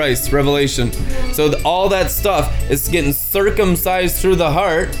 Jesus Christ, Revelation. So all that stuff is getting circumcised through the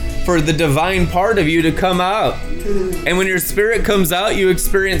heart for the divine part of you to come out. And when your spirit comes out, you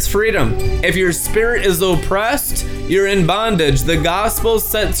experience freedom. If your spirit is oppressed, you're in bondage. The gospel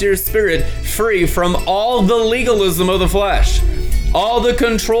sets your spirit free from all the legalism of the flesh, all the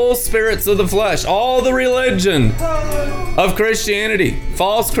control spirits of the flesh, all the religion of Christianity.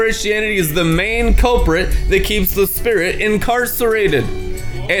 False Christianity is the main culprit that keeps the spirit incarcerated.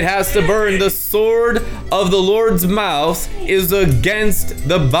 It has to burn. The sword of the Lord's mouth is against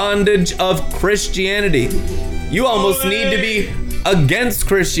the bondage of Christianity. You almost need to be against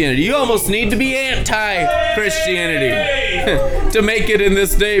Christianity. You almost need to be anti-Christianity to make it in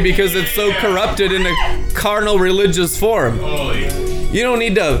this day, because it's so corrupted in a carnal religious form. You don't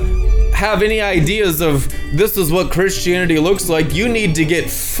need to have any ideas of this is what Christianity looks like. You need to get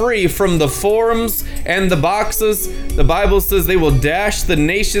free from the forms and the boxes. The Bible says they will dash the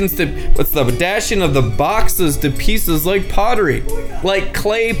nations to, what's the dashing of the boxes to pieces like pottery, like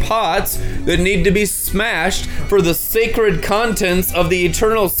clay pots that need to be smashed for the sacred contents of the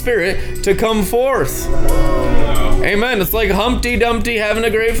eternal spirit to come forth. Amen. It's like Humpty Dumpty having a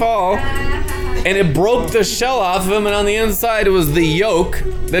great fall. And it broke the shell off of him, and on the inside it was the yoke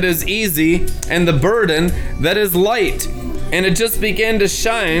that is easy and the burden that is light. And it just began to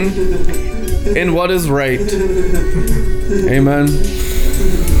shine in what is right. Amen.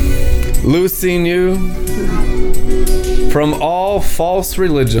 Loosing you from all false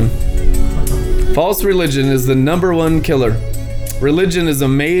religion False religion is the number one killer. Religion is a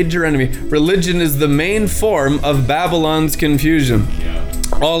major enemy. Religion is the main form of Babylon's confusion.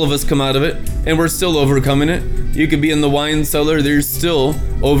 All of us come out of it, and we're still overcoming it. You could be in the wine cellar, they're still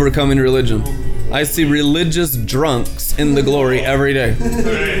overcoming religion. I see religious drunks in the glory every day.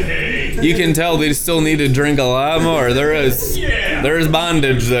 You can tell they still need to drink a lot more. There's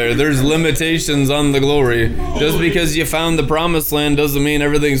bondage there. There's limitations on the glory. Just because you found the promised land doesn't mean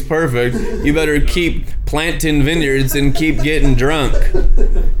everything's perfect. You better keep planting vineyards and keep getting drunk.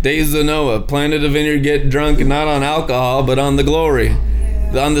 Days of Noah, planted a vineyard, get drunk, not on alcohol, but on the glory.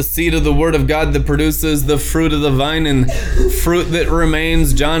 On the seed of the word of God that produces the fruit of the vine and fruit that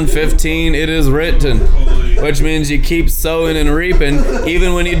remains. John 15, it is written. Which means you keep sowing and reaping.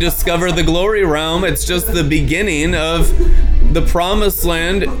 Even when you discover the glory realm, it's just the beginning of the promised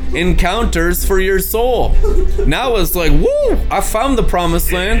land encounters for your soul. Now it's like, woo, I found the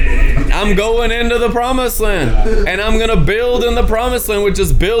promised land. I'm going into the promised land. And I'm going to build in the promised land, which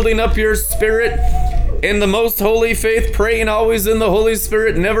is building up your spirit in the most holy faith, praying always in the Holy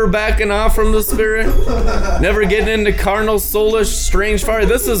Spirit, never backing off from the Spirit, never getting into carnal, soulish, strange fire.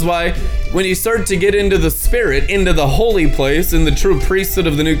 This is why when you start to get into the Spirit, into the holy place, in the true priesthood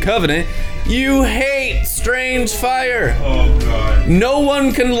of the new covenant, you hate strange fire. Oh, God. No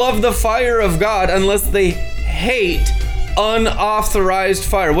one can love the fire of God unless they hate unauthorized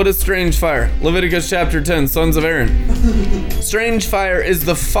fire. What is strange fire? Leviticus chapter 10, sons of Aaron. Strange fire is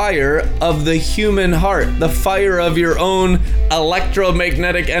the fire of the human heart, the fire of your own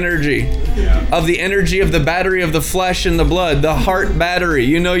electromagnetic energy, of the energy of the battery of the flesh and the blood, the heart battery.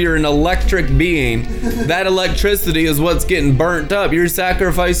 You know you're an electric being. That electricity is what's getting burnt up. You're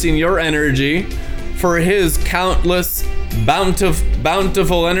sacrificing your energy for his countless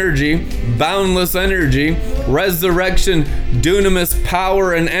bountiful energy, boundless energy, resurrection, dunamis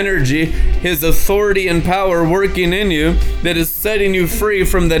power and energy, his authority and power working in you that is setting you free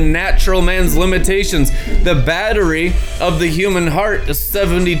from the natural man's limitations. The battery of the human heart is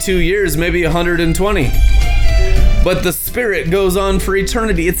 72 years, maybe 120. But the Spirit goes on for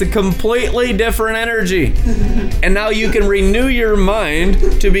eternity. It's a completely different energy. And now you can renew your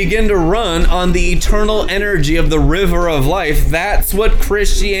mind to begin to run on the eternal energy of the river of life. That's what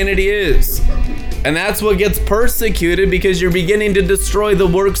Christianity is. And that's what gets persecuted, because you're beginning to destroy the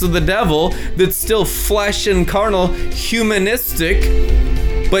works of the devil that's still flesh and carnal, humanistic,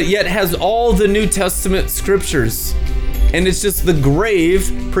 but yet has all the New Testament scriptures. And it's just the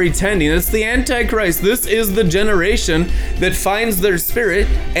grave pretending. It's the Antichrist. This is the generation that finds their spirit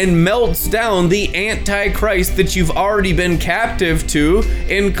and melts down the Antichrist that you've already been captive to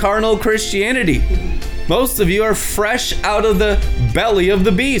in carnal Christianity. Most of you are fresh out of the belly of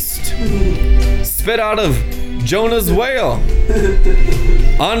the beast. Spit out of Jonah's whale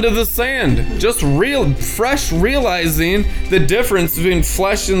onto the sand. Just fresh realizing the difference between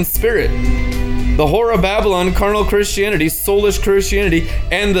flesh and spirit. The whore of Babylon, carnal Christianity, soulish Christianity,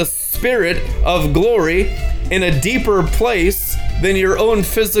 and the spirit of glory in a deeper place than your own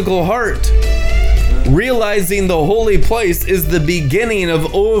physical heart. Realizing the holy place is the beginning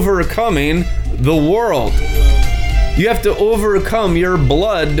of overcoming the world. You have to overcome your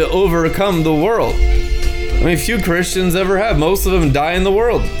blood to overcome the world. I mean, few Christians ever have. Most of them die in the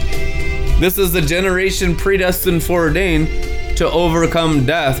world. This is the generation predestined, foreordained to overcome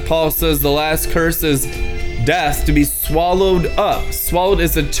death. Paul says the last curse is death, to be swallowed up. Swallowed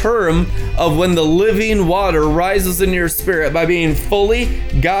is a term of when the living water rises in your spirit by being fully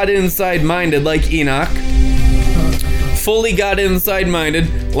God inside minded, like Enoch, fully God inside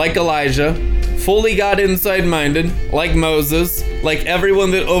minded, like Elijah, fully God inside minded, like Moses, like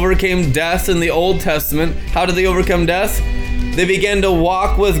everyone that overcame death in the Old Testament. How did they overcome death? They began to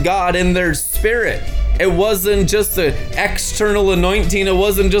walk with God in their spirit. It wasn't just an external anointing. It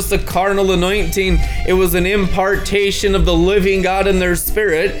wasn't just a carnal anointing. It was an impartation of the living God in their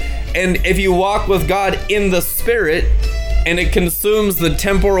spirit. And if you walk with God in the spirit and it consumes the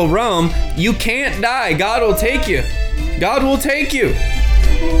temporal realm, you can't die. God will take you. God will take you.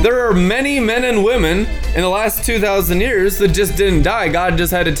 There are many men and women in the last 2,000 years that just didn't die. God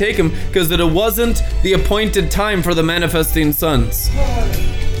just had to take them because it wasn't the appointed time for the manifesting sons.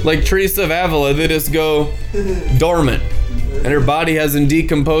 Like Teresa of Avila, they just go dormant. And her body hasn't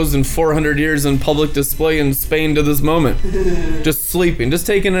decomposed in 400 years on public display in Spain to this moment. Just sleeping, just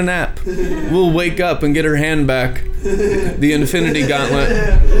taking a nap. We'll wake up and get her hand back. The Infinity Gauntlet.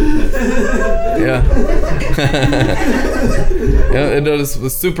 Yeah. Yeah, it does. The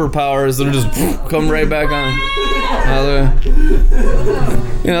superpowers that'll just come right back on.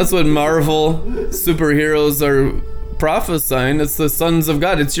 You know, that's what Marvel superheroes are prophesying. It's the sons of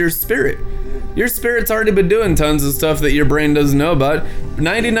God. It's your spirit. Your spirit's already been doing tons of stuff that your brain doesn't know about.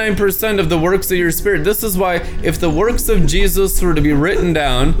 99% of the works of your spirit. This is why if the works of Jesus were to be written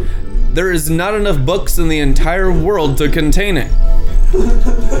down, there is not enough books in the entire world to contain it.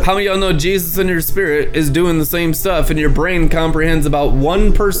 How many of y'all know Jesus in your spirit is doing the same stuff, and your brain comprehends about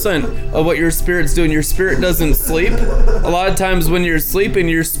 1% of what your spirit's doing? Your spirit doesn't sleep. A lot of times when you're sleeping,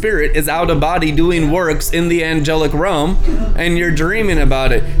 your spirit is out of body doing works in the angelic realm, and you're dreaming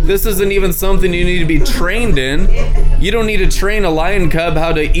about it. This isn't even something you need to be trained in. You don't need to train a lion cub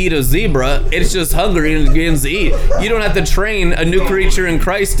how to eat a zebra. It's just hungry and it begins to eat. You don't have to train a new creature in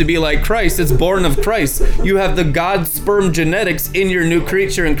Christ to be like Christ. It's born of Christ. You have the God sperm genetics in your new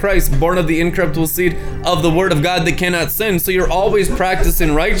creature in Christ, born of the incorruptible seed of the word of God that cannot sin. So you're always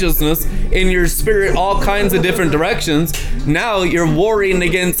practicing righteousness in your spirit, all kinds of different directions. Now you're warring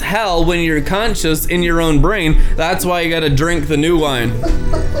against hell when you're conscious in your own brain. That's why you got to drink the new wine.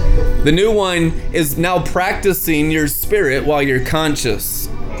 The new wine is now practicing your spirit while you're conscious.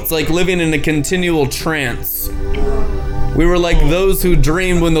 It's like living in a continual trance. We were like those who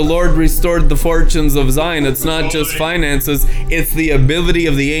dreamed when the Lord restored the fortunes of Zion. It's not just finances, it's the ability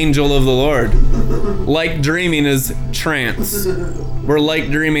of the angel of the Lord. Like dreaming is trance. We're like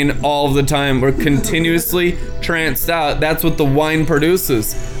dreaming all the time. We're continuously tranced out. That's what the wine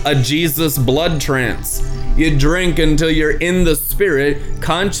produces, a Jesus blood trance. You drink until you're in the spirit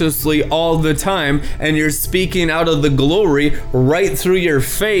consciously all the time, and you're speaking out of the glory right through your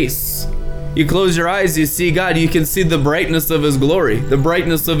face. You close your eyes, you see God, you can see the brightness of his glory, the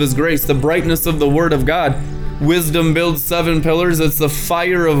brightness of his grace, the brightness of the word of God. Wisdom builds 7 pillars. It's the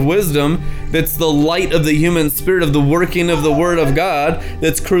fire of wisdom. That's the light of the human spirit, of the working of the word of God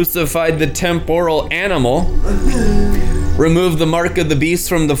that's crucified the temporal animal. Removed the mark of the beast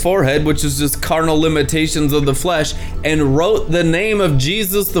from the forehead, which is just carnal limitations of the flesh, and wrote the name of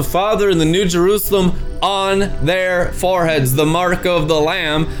Jesus the Father in the New Jerusalem on their foreheads, the mark of the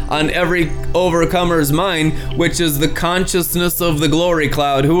Lamb on every overcomer's mind, which is the consciousness of the glory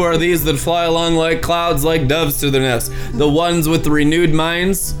cloud. Who are these that fly along like clouds, like doves to their nest? The ones with renewed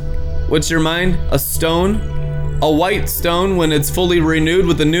minds. What's your mind? A stone? A white stone when it's fully renewed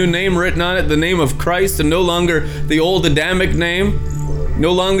with a new name written on it, the name of Christ, and no longer the old Adamic name,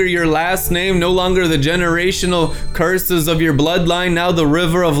 no longer your last name, no longer the generational curses of your bloodline, now the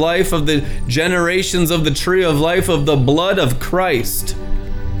river of life of the generations of the tree of life of the blood of Christ.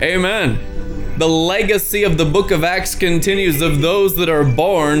 Amen. The legacy of the book of Acts continues of those that are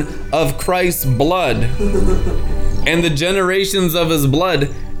born of Christ's blood and the generations of his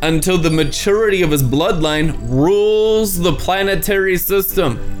blood until the maturity of his bloodline rules the planetary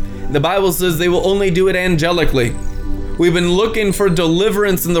system. The Bible says they will only do it angelically. We've been looking for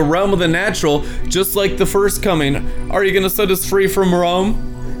deliverance in the realm of the natural, just like the first coming. Are you going to set us free from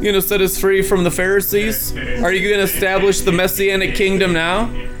Rome? You going to set us free from the Pharisees? Are you going to establish the Messianic kingdom now?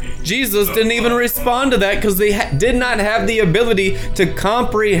 Jesus didn't even respond to that because they did not have the ability to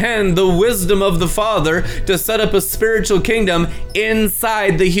comprehend the wisdom of the Father to set up a spiritual kingdom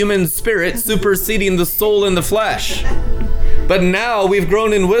inside the human spirit, superseding the soul and the flesh. But now we've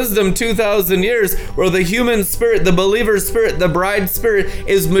grown in wisdom 2,000 years where the human spirit, the believer spirit, the bride spirit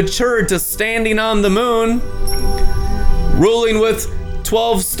is matured to standing on the moon, ruling with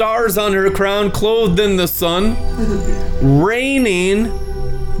 12 stars on her crown, clothed in the sun, reigning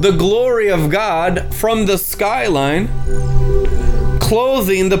the glory of God from the skyline,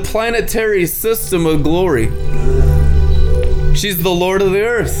 clothing the planetary system with glory. She's the Lord of the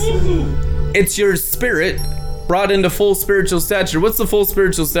earth. It's your spirit brought into full spiritual stature. What's the full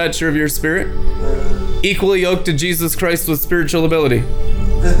spiritual stature of your spirit? Equally yoked to Jesus Christ with spiritual ability.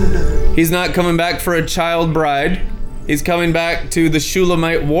 He's not coming back for a child bride. He's coming back to the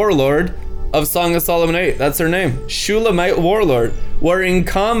Shulamite warlord of Song of Solomon 8. That's her name. Shulamite warlord. Wearing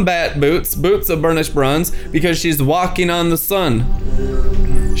combat boots, boots of burnished bronze, because she's walking on the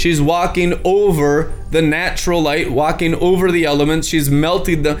sun. She's walking over the natural light, walking over the elements. She's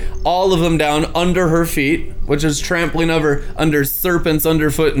melted all of them down under her feet, which is trampling over under serpents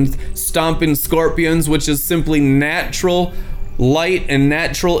underfoot and stomping scorpions, which is simply natural light and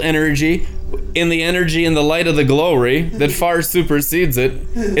natural energy. In the energy and the light of the glory that far supersedes it.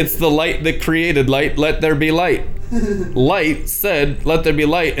 It's the light that created light. Let there be light. Light said, let there be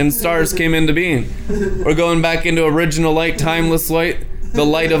light, and stars came into being. We're going back into original light, timeless light, the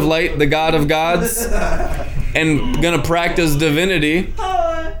light of light, the God of gods, and gonna practice divinity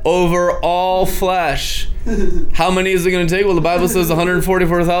over all flesh. How many is it gonna take? Well, the Bible says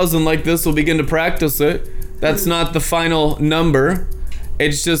 144,000 like this will begin to practice it. That's not the final number.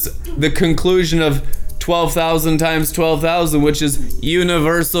 It's just the conclusion of 12,000 times 12,000, which is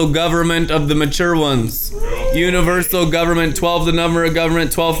universal government of the mature ones. Universal government, 12 the number of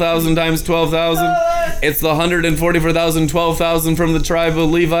government, 12,000 times 12,000. It's the 144,000, 12,000 from the tribe of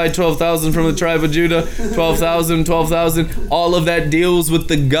Levi, 12,000 from the tribe of Judah, 12,000, 12,000. All of that deals with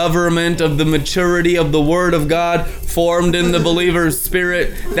the government of the maturity of the Word of God formed in the believer's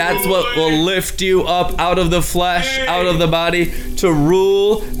spirit. That's what will lift you up out of the flesh, out of the body, to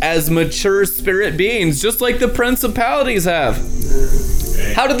rule as mature spirit beings, just like the principalities have.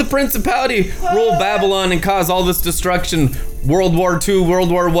 How did the principality rule Babylon and cause all this destruction? World War II,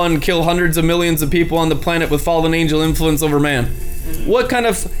 World War I, kill hundreds of millions of people on the planet with fallen angel influence over man. What kind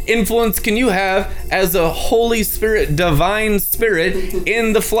of influence can you have as a Holy Spirit, divine spirit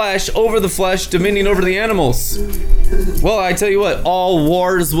in the flesh, over the flesh, dominion over the animals? Well, I tell you what, all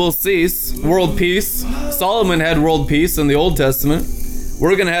wars will cease. World peace. Solomon had world peace in the Old Testament.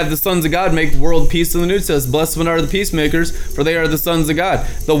 We're going to have the sons of God make world peace in the New Testament. Blessed are the peacemakers, for they are the sons of God.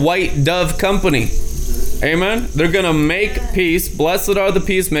 The white dove company. Amen. They're going to make peace. Blessed are the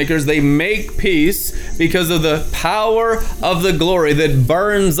peacemakers. They make peace because of the power of the glory that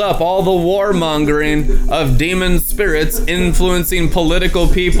burns up all the warmongering of demon spirits influencing political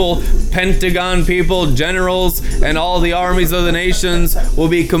people, Pentagon people, generals, and all the armies of the nations will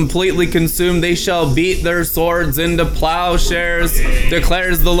be completely consumed. They shall beat their swords into plowshares,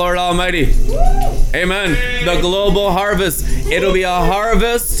 declares the Lord Almighty. Amen. The global harvest. It'll be a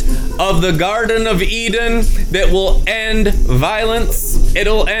harvest of the Garden of Eden that will end violence.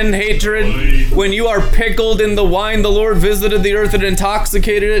 It'll end hatred. When you are pickled in the wine, the Lord visited the earth and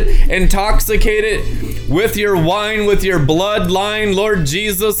intoxicated it. Intoxicate it with your wine, with your bloodline. Lord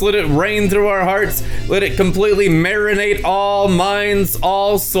Jesus, let it rain through our hearts. Let it completely marinate all minds,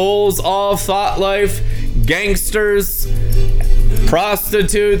 all souls, all thought life. Gangsters,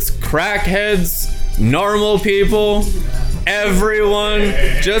 prostitutes, crackheads, normal people. Everyone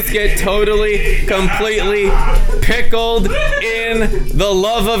just get totally, completely pickled in the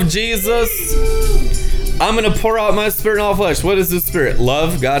love of Jesus. I'm going to pour out my spirit in all flesh. What is the spirit?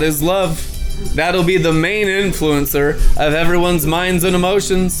 Love. God is love. That'll be the main influencer of everyone's minds and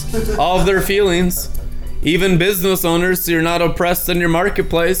emotions, all of their feelings. Even business owners, so you're not oppressed in your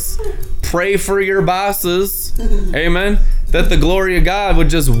marketplace. Pray for your bosses. Amen. That the glory of God would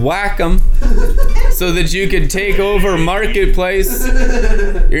just whack them so that you could take over marketplace.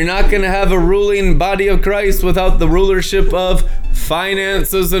 You're not going to have a ruling body of Christ without the rulership of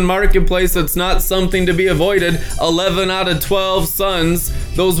finances and marketplace. It's not something to be avoided. 11 out of 12 sons,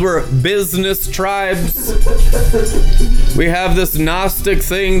 those were business tribes. We have this Gnostic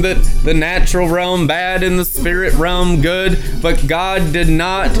thing that the natural realm bad and the spirit realm good, but God did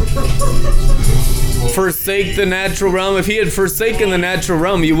not forsake the natural realm. If he had forsaken the natural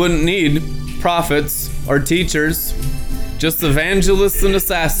realm, you wouldn't need prophets or teachers, just evangelists and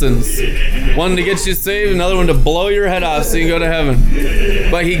assassins. One to get you saved, another one to blow your head off so you can go to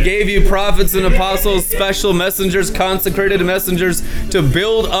heaven. But he gave you prophets and apostles, special messengers, consecrated messengers to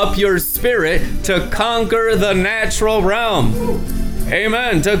build up your spirit to conquer the natural realm.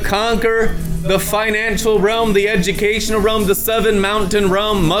 Amen. To conquer the financial realm, the educational realm, the seven mountain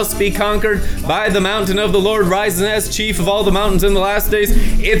realm must be conquered by the mountain of the Lord rising as chief of all the mountains in the last days.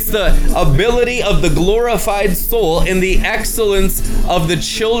 It's the ability of the glorified soul and the excellence of the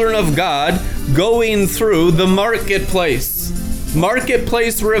children of God going through the marketplace.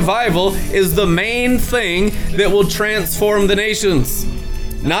 Marketplace revival is the main thing that will transform the nations.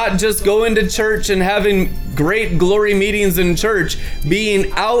 Not just going to church and having great glory meetings in church,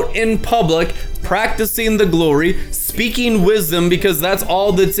 being out in public, practicing the glory, speaking wisdom because that's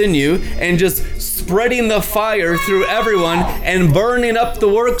all that's in you, and just spreading the fire through everyone and burning up the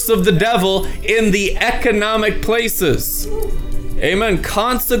works of the devil in the economic places. Amen.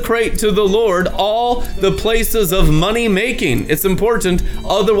 Consecrate to the Lord all the places of money making. It's important.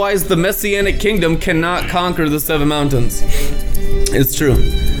 Otherwise, the Messianic kingdom cannot conquer the seven mountains. It's true.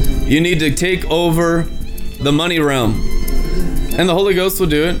 You need to take over the money realm. And the Holy Ghost will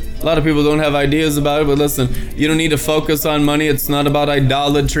do it. A lot of people don't have ideas about it, but listen, you don't need to focus on money. It's not about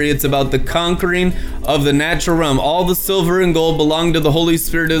idolatry. It's about the conquering of the natural realm. All the silver and gold belong to the Holy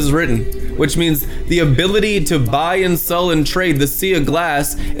Spirit, as written, which means the ability to buy and sell and trade. The sea of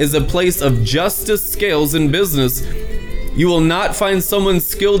glass is a place of justice scales in business. You will not find someone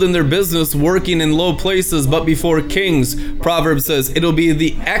skilled in their business working in low places, but before kings. Proverbs says it'll be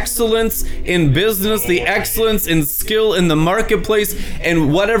the excellence in business, the excellence in skill in the marketplace,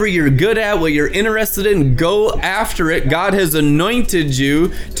 and whatever you're good at, what you're interested in, go after it. God has anointed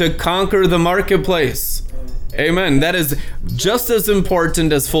you to conquer the marketplace. Amen. That is just as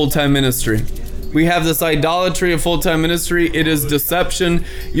important as full-time ministry. We have this idolatry of full-time ministry. It is deception.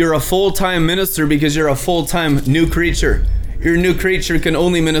 You're a full-time minister because you're a full-time new creature. Your new creature can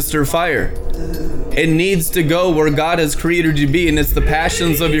only minister fire. It needs to go where God has created you to be, and it's the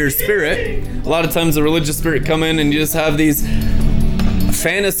passions of your spirit. A lot of times the religious spirit come in and you just have these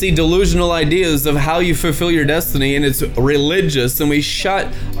fantasy delusional ideas of how you fulfill your destiny, and it's religious, and we shut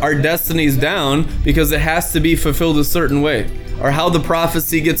our destinies down because it has to be fulfilled a certain way, or how the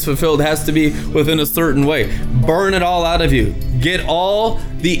prophecy gets fulfilled has to be within a certain way. Burn it all out of you. Get all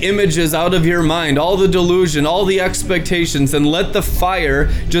the images out of your mind, all the delusion, all the expectations, and let the fire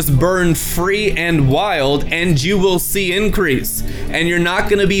just burn free and wild, and you will see increase. And you're not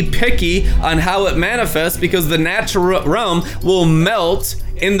going to be picky on how it manifests, because the natural realm will melt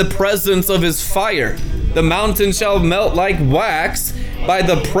in the presence of his fire. The mountain shall melt like wax by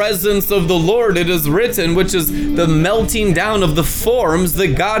the presence of the Lord, it is written, which is the melting down of the forms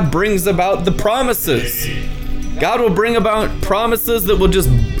that God brings about the promises. God will bring about promises that will just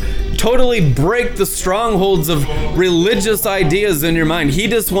totally break the strongholds of religious ideas in your mind. He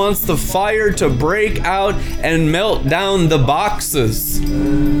just wants the fire to break out and melt down the boxes.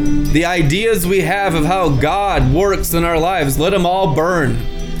 The ideas we have of how God works in our lives, let them all burn.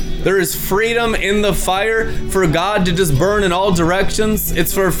 There is freedom in the fire for God to just burn in all directions.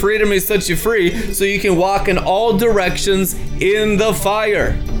 It's for freedom He sets you free so you can walk in all directions in the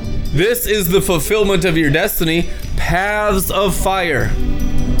fire. This is the fulfillment of your destiny. Paths of fire.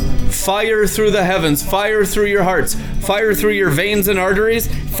 Fire through the heavens, fire through your hearts, fire through your veins and arteries,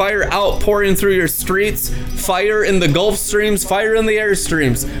 fire outpouring through your streets, fire in the Gulf streams, fire in the air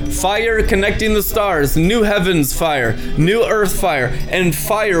streams, fire connecting the stars, new heavens fire, new earth fire, and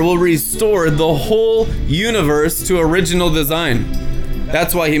fire will restore the whole universe to original design.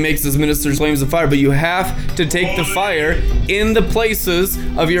 That's why He makes His ministers flames of fire, but you have to take the fire in the places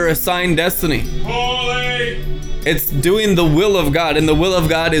of your assigned destiny. Holy! It's doing the will of God, and the will of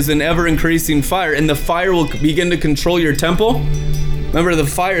God is an ever-increasing fire, and the fire will begin to control your temple. Remember, the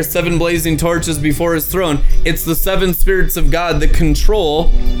fire, 7 blazing torches before His throne. It's the 7 spirits of God that control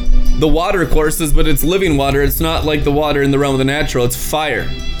the water courses, but it's living water. It's not like the water in the realm of the natural. It's fire.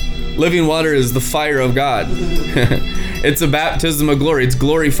 Living water is the fire of God. It's a baptism of glory. It's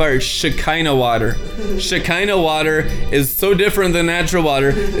glory fire. It's Shekinah water. Shekinah water is so different than natural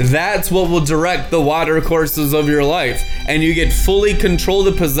water. That's what will direct the water courses of your life. And you get fully controlled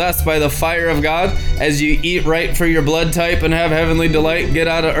and possessed by the fire of God as you eat right for your blood type and have heavenly delight, get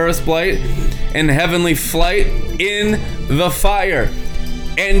out of earth's blight and heavenly flight in the fire.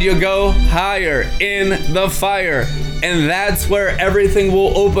 And you go higher in the fire. And that's where everything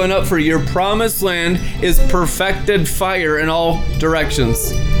will open up for you. Your promised land is perfected fire in all directions.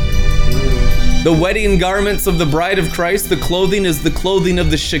 The wedding garments of the bride of Christ, the clothing is the clothing of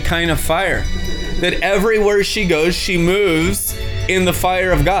the Shekinah fire. That everywhere she goes, she moves in the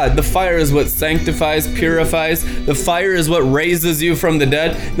fire of God. The fire is what sanctifies, purifies. The fire is what raises you from the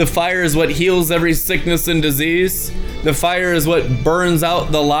dead. The fire is what heals every sickness and disease. The fire is what burns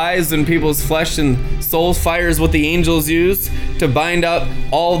out the lies in people's flesh and soul. Fire is what the angels use to bind up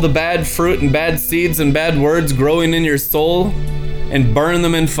all the bad fruit and bad seeds and bad words growing in your soul and burn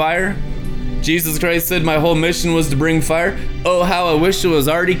them in fire. Jesus Christ said, my whole mission was to bring fire. Oh, how I wish it was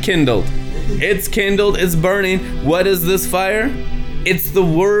already kindled. It's kindled, it's burning. What is this fire? It's the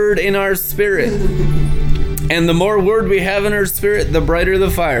word in our spirit. And the more word we have in our spirit, the brighter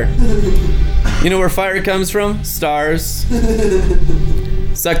the fire. You know where fire comes from? Stars.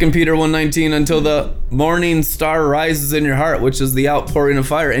 2 Peter 1:19, until the morning star rises in your heart, which is the outpouring of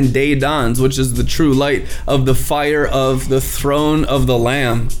fire, and day dawns, which is the true light of the fire of the throne of the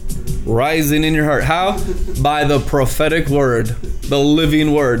Lamb, rising in your heart. How? By the prophetic word, the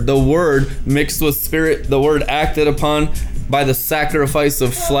living word, the word mixed with spirit, the word acted upon by the sacrifice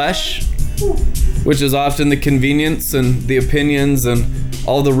of flesh, which is often the convenience and the opinions and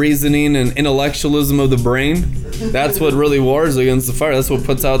all the reasoning and intellectualism of the brain. That's what really wars against the fire. That's what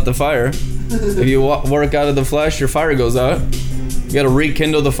puts out the fire. If you work out of the flesh, your fire goes out. You got to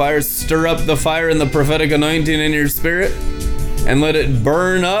rekindle the fire, stir up the fire in the prophetic anointing in your spirit, and let it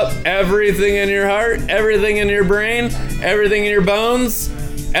burn up everything in your heart, everything in your brain, everything in your bones,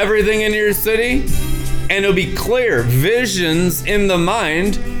 everything in your city. And it'll be clear. Visions in the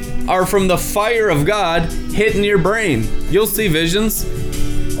mind are from the fire of God hitting your brain. You'll see visions.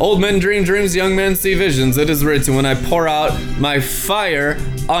 Old men dream dreams, young men see visions. It is written, when I pour out my fire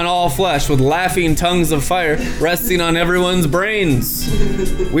on all flesh with laughing tongues of fire resting on everyone's brains.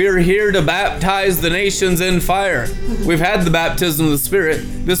 We are here to baptize the nations in fire. We've had the baptism of the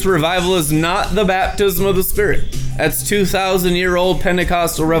Spirit. This revival is not the baptism of the Spirit. That's 2,000-year-old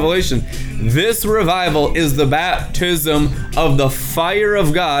Pentecostal revelation. This revival is the baptism of the fire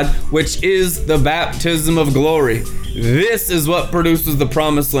of God, which is the baptism of glory. This is what produces the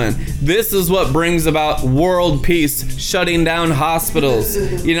promised land. This is what brings about world peace, shutting down hospitals.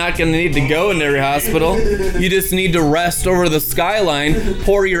 You're not going to need to go into every hospital. You just need to rest over the skyline,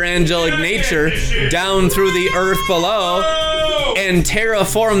 pour your angelic nature down through the earth below, and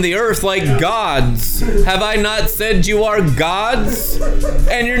terraform the earth like gods. Have I not said you are gods?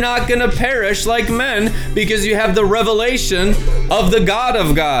 And you're not going to perish like men because you have the revelation of the God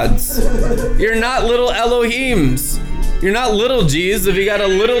of gods. You're not little Elohims. You're not little G's. If you got a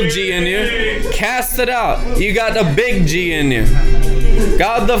little G in you, cast it out. You got a big G in you.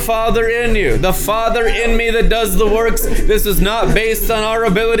 God the Father in you. The Father in me that does the works. This is not based on our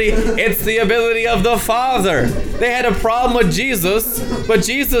ability. It's the ability of the Father. They had a problem with Jesus, but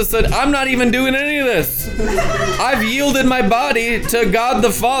Jesus said, I'm not even doing any of this. I've yielded my body to God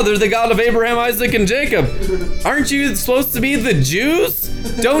the Father, the God of Abraham, Isaac, and Jacob. Aren't you supposed to be the Jews?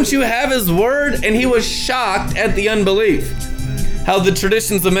 Don't you have his word? And he was shocked at the unbelief. How the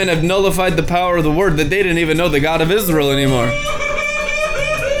traditions of men have nullified the power of the word, that they didn't even know the God of Israel anymore.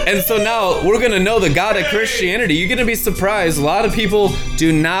 And so now we're going to know the God of Christianity. You're going to be surprised. A lot of people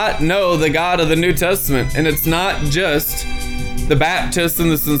do not know the God of the New Testament. And it's not just the Baptists and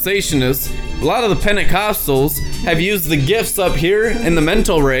the cessationists. A lot of the Pentecostals have used the gifts up here in the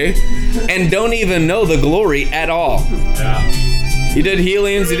mental ray and don't even know the glory at all. Yeah. You did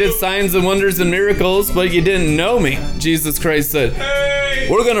healings, you did signs and wonders and miracles, but you didn't know me, Jesus Christ said.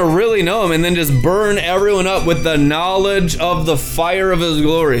 We're going to really know him and then just burn everyone up with the knowledge of the fire of his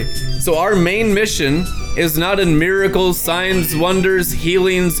glory. So our main mission is not in miracles, signs, wonders,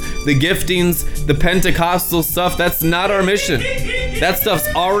 healings, the giftings, the Pentecostal stuff. That's not our mission. That stuff's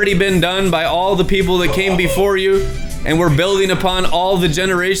already been done by all the people that came before you. And we're building upon all the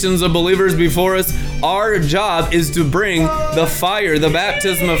generations of believers before us. Our job is to bring the fire, the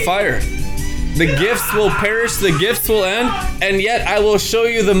baptism of fire. The gifts will perish, the gifts will end, and yet I will show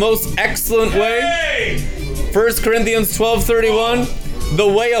you the most excellent way. 1 Corinthians 12:31, the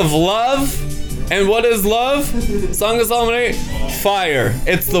way of love. And what is love? Song of Solomon 8, fire.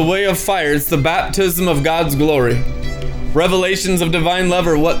 It's the way of fire. It's the baptism of God's glory. Revelations of divine love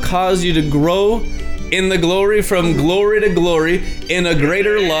are what cause you to grow in the glory, from glory to glory, in a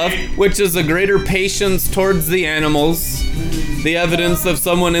greater love, which is a greater patience towards the animals. The evidence of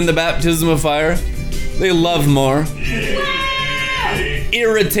someone in the baptism of fire, they love more,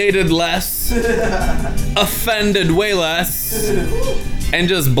 irritated less, offended way less, and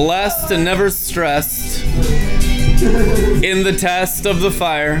just blessed and never stressed in the test of the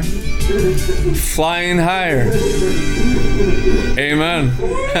fire, flying higher. Amen.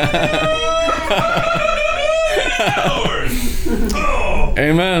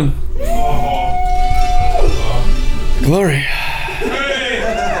 Amen. Glory.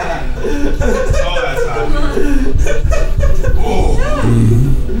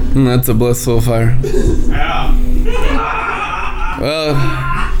 That's a blissful fire. Well,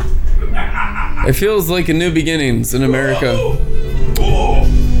 it feels like a new beginnings in America.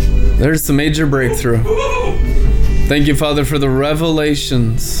 There's some major breakthrough. Thank you, Father, for the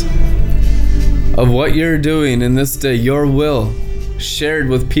revelations of what you're doing in this day, your will shared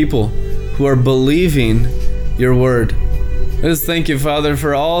with people who are believing your word. I just thank you, Father,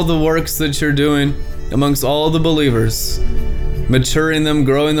 for all the works that you're doing amongst all the believers, maturing them,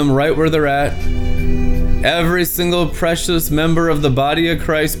 growing them right where they're at. Every single precious member of the body of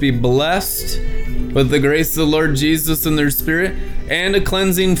Christ be blessed with the grace of the Lord Jesus in their spirit and a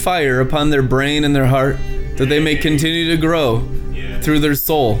cleansing fire upon their brain and their heart, that they may continue to grow through their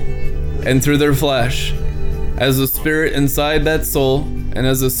soul and through their flesh. As a spirit inside that soul and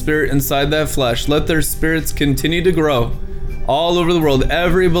as a spirit inside that flesh, let their spirits continue to grow all over the world.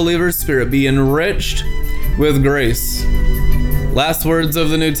 Every believer's spirit be enriched with grace. Last words of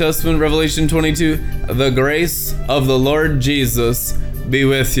the New Testament, Revelation 22, the grace of the Lord Jesus be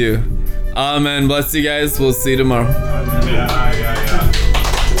with you. Amen. Bless you guys. We'll see you tomorrow. Thank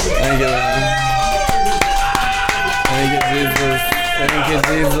you, man. Thank you, Jesus. Thank you,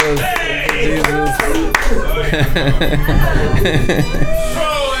 Jesus. Thank you, Jesus.